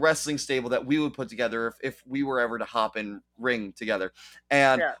the wrestling stable that we would put together if we were ever to hop in ring together,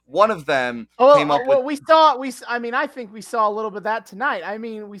 and one of them came up with. I think we saw a little bit of that tonight. I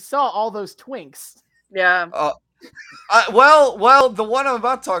mean, we saw all those twinks. Yeah. Well, the one I'm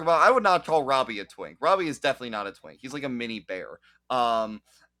about to talk about, I would not call Robbie a twink. Robbie is definitely not a twink. He's like a mini bear.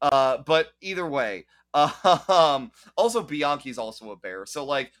 But either way, also Bianchi's also a bear. So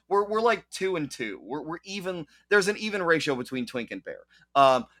like we're like 2 and 2. We're even. There's an even ratio between twink and bear.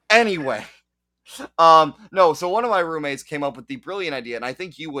 Anyway, no. So one of my roommates came up with the brilliant idea, and I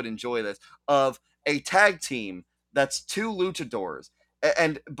think you would enjoy this, of a tag team that's 2 luchadors.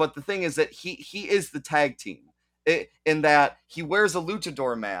 But the thing is that he is the tag team. In that he wears a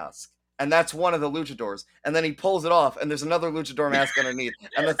luchador mask, and that's one of the luchadors, and then he pulls it off, and there's another luchador mask underneath,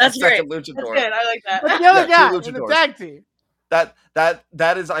 and that's the second luchador. That's good. I like that. But the other guy in the tag team. That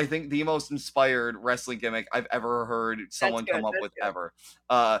is, I think, the most inspired wrestling gimmick I've ever heard someone come up with ever.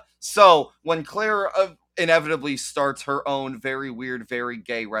 So when Claire inevitably starts her own very weird, very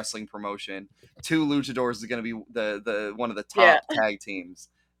gay wrestling promotion, 2 luchadors is going to be the one of the top tag teams,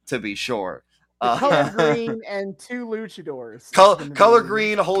 to be sure. Color green and 2 luchadors. Color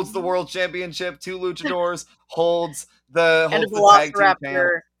green holds the world championship. 2 luchadors holds the tag team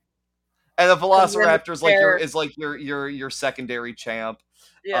champ. And the Velociraptor is like your secondary champ.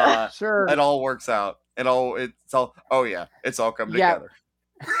 Yeah, sure. It all works out. It's all coming together.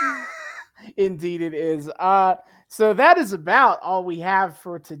 Indeed, it is. So that is about all we have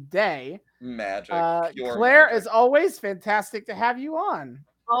for today. Magic. Claire, as always, fantastic to have you on.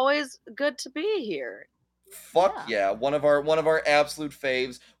 Always good to be here. Fuck yeah. One of our absolute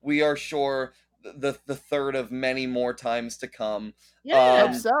faves. We are sure the third of many more times to come. Yeah, I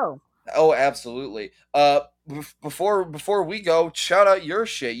hope so. Oh, absolutely. Before we go, shout out your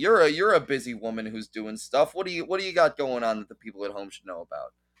shit. You're a busy woman who's doing stuff. What do you got going on that the people at home should know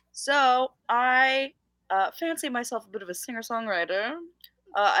about? So I fancy myself a bit of a singer-songwriter.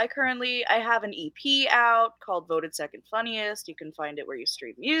 I have an EP out called Voted Second Funniest. You can find it where you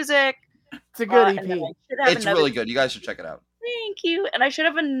stream music. It's a good EP. It's really good. You guys should check it out. Thank you. And I should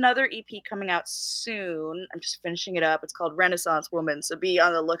have another EP coming out soon. I'm just finishing it up. It's called Renaissance Woman, so be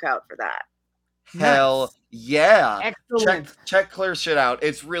on the lookout for that. Hell yeah. Excellent. Check Claire's shit out.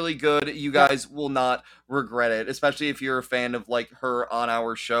 It's really good. You guys will not regret it, especially if you're a fan of like her on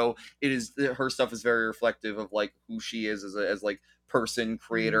our show. Her stuff is very reflective of like who she is as like person,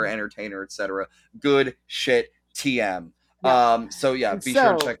 creator, entertainer, etc. Good shit, TM. Yeah. So yeah, be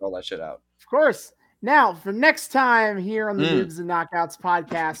sure to check all that shit out. Of course. Now, for next time here on the Noobs and Knockouts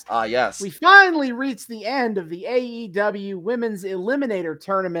podcast, yes, we finally reached the end of the AEW Women's Eliminator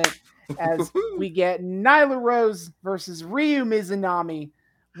Tournament as we get Nyla Rose versus Ryu Mizunami.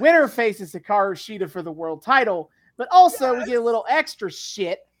 Winner faces Hikaru Shida for the world title, but also we get a little extra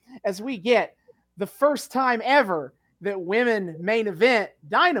shit as we get the first time ever that women main event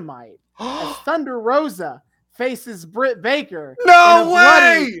Dynamite as Thunder Rosa faces Britt Baker. No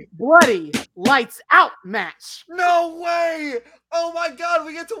way! Bloody lights out match. No way! Oh my god,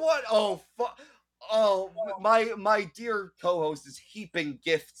 we get to watch. Oh fuck! Oh, my dear co-host is heaping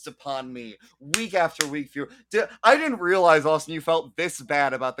gifts upon me week after week. I didn't realize, Austin, you felt this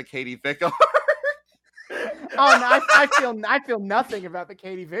bad about the Katie Vick arc. Oh no, I feel nothing about the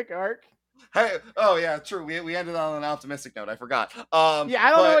Katie Vick arc. Hey, oh yeah, true. We ended on an optimistic note. I forgot. Yeah,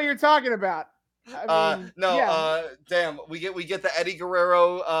 I don't know what you're talking about. I mean, no, yeah. damn, we get the Eddie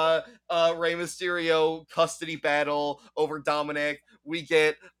Guerrero, Rey Mysterio custody battle over Dominic. We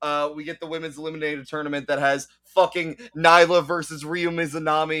get the women's eliminator tournament that has fucking Nyla versus Ryu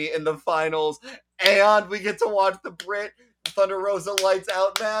Mizunami in the finals, and we get to watch the Brit Thunder Rosa lights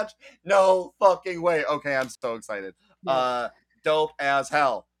out match. No fucking way. Okay, I'm so excited. Yeah. Dope as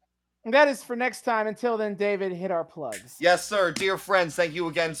hell. That is for next time. Until then, David, hit our plugs. Yes, sir. Dear friends, thank you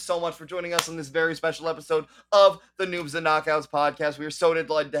again so much for joining us on this very special episode of the Noobs and Knockouts podcast. We are so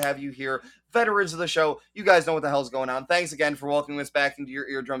delighted to have you here. Veterans of the show, you guys know what the hell's going on. Thanks again for welcoming us back into your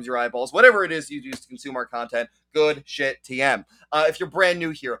eardrums, your eyeballs, whatever it is you use to consume our content. Good shit, TM. If you're brand new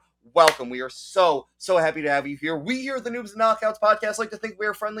here, welcome. We are so happy to have you here. We here at the Noobs and Knockouts podcast like to think we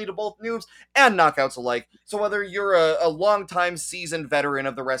are friendly to both noobs and knockouts alike. So whether you're a long-time seasoned veteran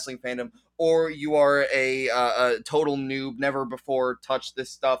of the wrestling fandom, or you are a total noob, never before touched this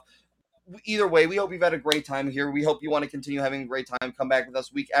stuff, either way, we hope you've had a great time here. We hope you want to continue having a great time. Come back with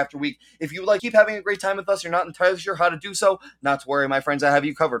us week after week. If you would like to keep having a great time with us, you're not entirely sure how to do so, not to worry, my friends, I have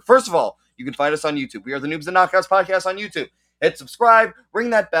you covered. First of all, you can find us on YouTube. We are the Noobs and Knockouts podcast on YouTube. Hit subscribe,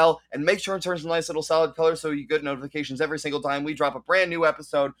 ring that bell, and make sure it turns a nice little solid color so you get notifications every single time we drop a brand new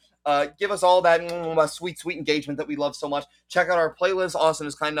episode. Give us all that sweet engagement that we love so much. Check out our playlist. Austin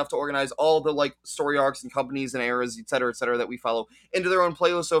is kind enough to organize all the story arcs and companies and eras, etc., that we follow into their own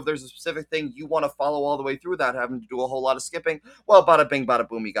playlist. So if there's a specific thing you want to follow all the way through without having to do a whole lot of skipping, well, bada bing, bada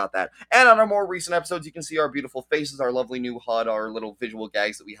boom, you got that. And on our more recent episodes, you can see our beautiful faces, our lovely new HUD, our little visual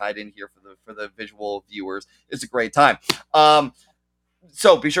gags that we hide in here for the visual viewers. It's a great time.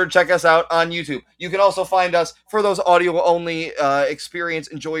 So be sure to check us out on YouTube. You can also find us for those audio-only experience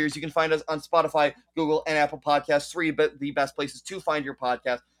enjoyers. You can find us on Spotify, Google, and Apple Podcasts, the best places to find your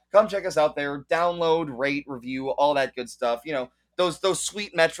podcast. Come check us out there. Download, rate, review, all that good stuff. You know, those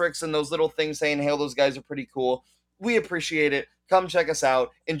sweet metrics and those little things saying, hey, those guys are pretty cool. We appreciate it. Come check us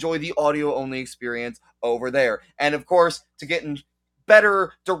out. Enjoy the audio-only experience over there. And, of course, to get in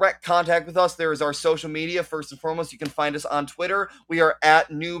better direct contact with us, there is our social media. First and foremost, you can find us on Twitter. We are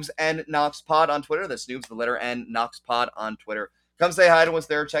at Noobs and NoxPod on Twitter. That's Noobs, the letter N, NoxPod on Twitter. Come say hi to us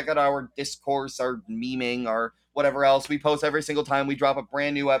there. Check out our discourse, our memeing, our whatever else. We post every single time we drop a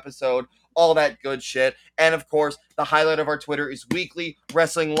brand new episode, all that good shit. And of course, the highlight of our Twitter is weekly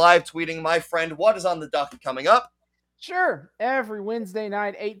wrestling live tweeting. My friend, what is on the docket coming up? Sure. Every Wednesday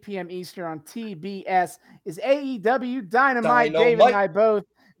night, 8 p.m. Eastern on TBS is AEW Dynamite.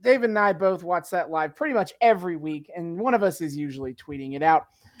 David and I both watch that live pretty much every week, and one of us is usually tweeting it out.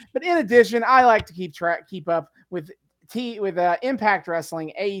 But in addition, I like to keep up with Impact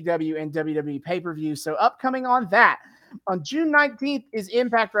Wrestling, AEW, and WWE pay-per-view. So upcoming on that, on June 19th is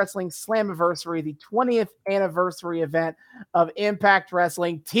Impact Wrestling Slammiversary, the 20th anniversary event of Impact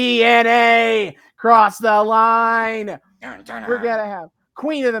Wrestling TNA. Cross the line. We're going to have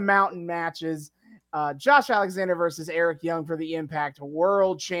Queen of the Mountain matches. Josh Alexander versus Eric Young for the Impact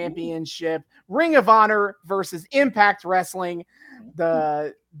World Championship. Ring of Honor versus Impact Wrestling.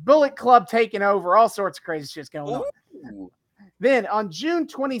 The Bullet Club taking over. All sorts of crazy shit's going on. Then on June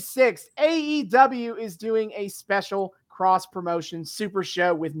 26th, AEW is doing a special cross-promotion super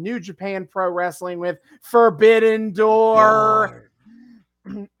show with New Japan Pro Wrestling with Forbidden Door.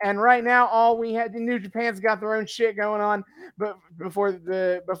 And right now, all we had, New Japan's got their own shit going on, but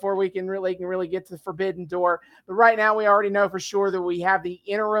before we can really get to Forbidden Door. But right now, we already know for sure that we have the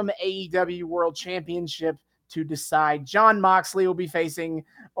interim AEW World Championship to decide. Jon Moxley will be facing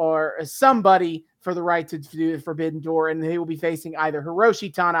or somebody for the right to do the Forbidden Door, and he will be facing either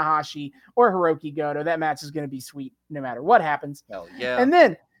Hiroshi Tanahashi or Hiroki Goto. That match is going to be sweet no matter what happens. Hell yeah. And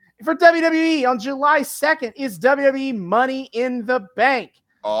then for WWE on July 2nd is WWE Money in the Bank.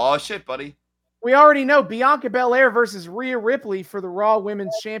 Oh, shit, buddy. We already know Bianca Belair versus Rhea Ripley for the Raw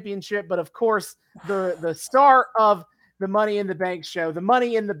Women's Championship, but of course, the star of the Money in the Bank show, the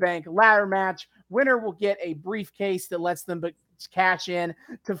Money in the Bank ladder match, winner will get a briefcase that lets them cash in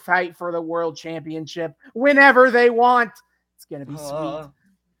to fight for the World Championship whenever they want. It's going to be sweet.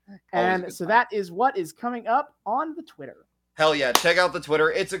 And so that is what is coming up on the Twitter. Hell yeah, check out the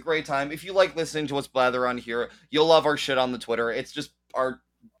Twitter. It's a great time. If you like listening to us blather on here, you'll love our shit on the Twitter. It's just our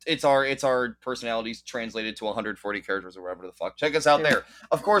it's our personalities translated to 140 characters or whatever the fuck. Check us out there.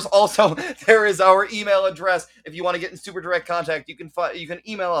 Of course, also there is our email address. If you want to get in super direct contact, you can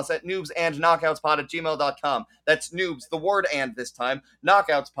email us at noobsandknockoutspod@gmail.com. That's noobs, the word and this time,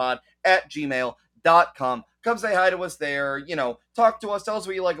 knockoutspod@gmail.com. Come say hi to us there. You know, talk to us. Tell us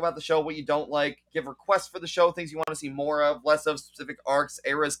what you like about the show, what you don't like. Give requests for the show, things you want to see more of, less of, specific arcs,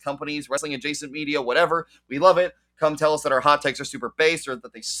 eras, companies, wrestling adjacent media, whatever. We love it. Come tell us that our hot takes are super based or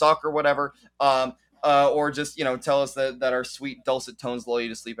that they suck or whatever. Or just, you know, tell us that our sweet dulcet tones lull you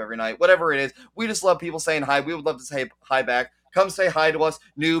to sleep every night. Whatever it is, we just love people saying hi. We would love to say hi back. Come say hi to us,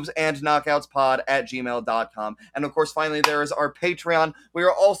 noobsandknockoutspod@gmail.com. And of course, finally, there is our Patreon. We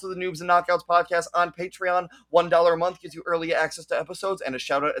are also the Noobs and Knockouts podcast on Patreon. $1 a month gives you early access to episodes and a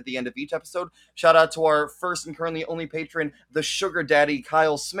shout out at the end of each episode. Shout out to our first and currently only patron, the Sugar Daddy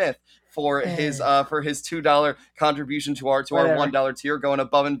Kyle Smith, for his $2 contribution to our $1 tier, going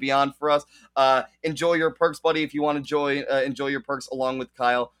above and beyond for us. Enjoy your perks, buddy. If you want to enjoy your perks along with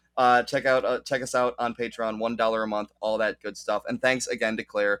Kyle, check us out on Patreon. $1 a month, all that good stuff. And thanks again to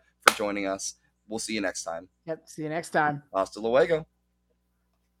Claire for joining us. We'll see you next time. Yep, see you next time. Hasta luego.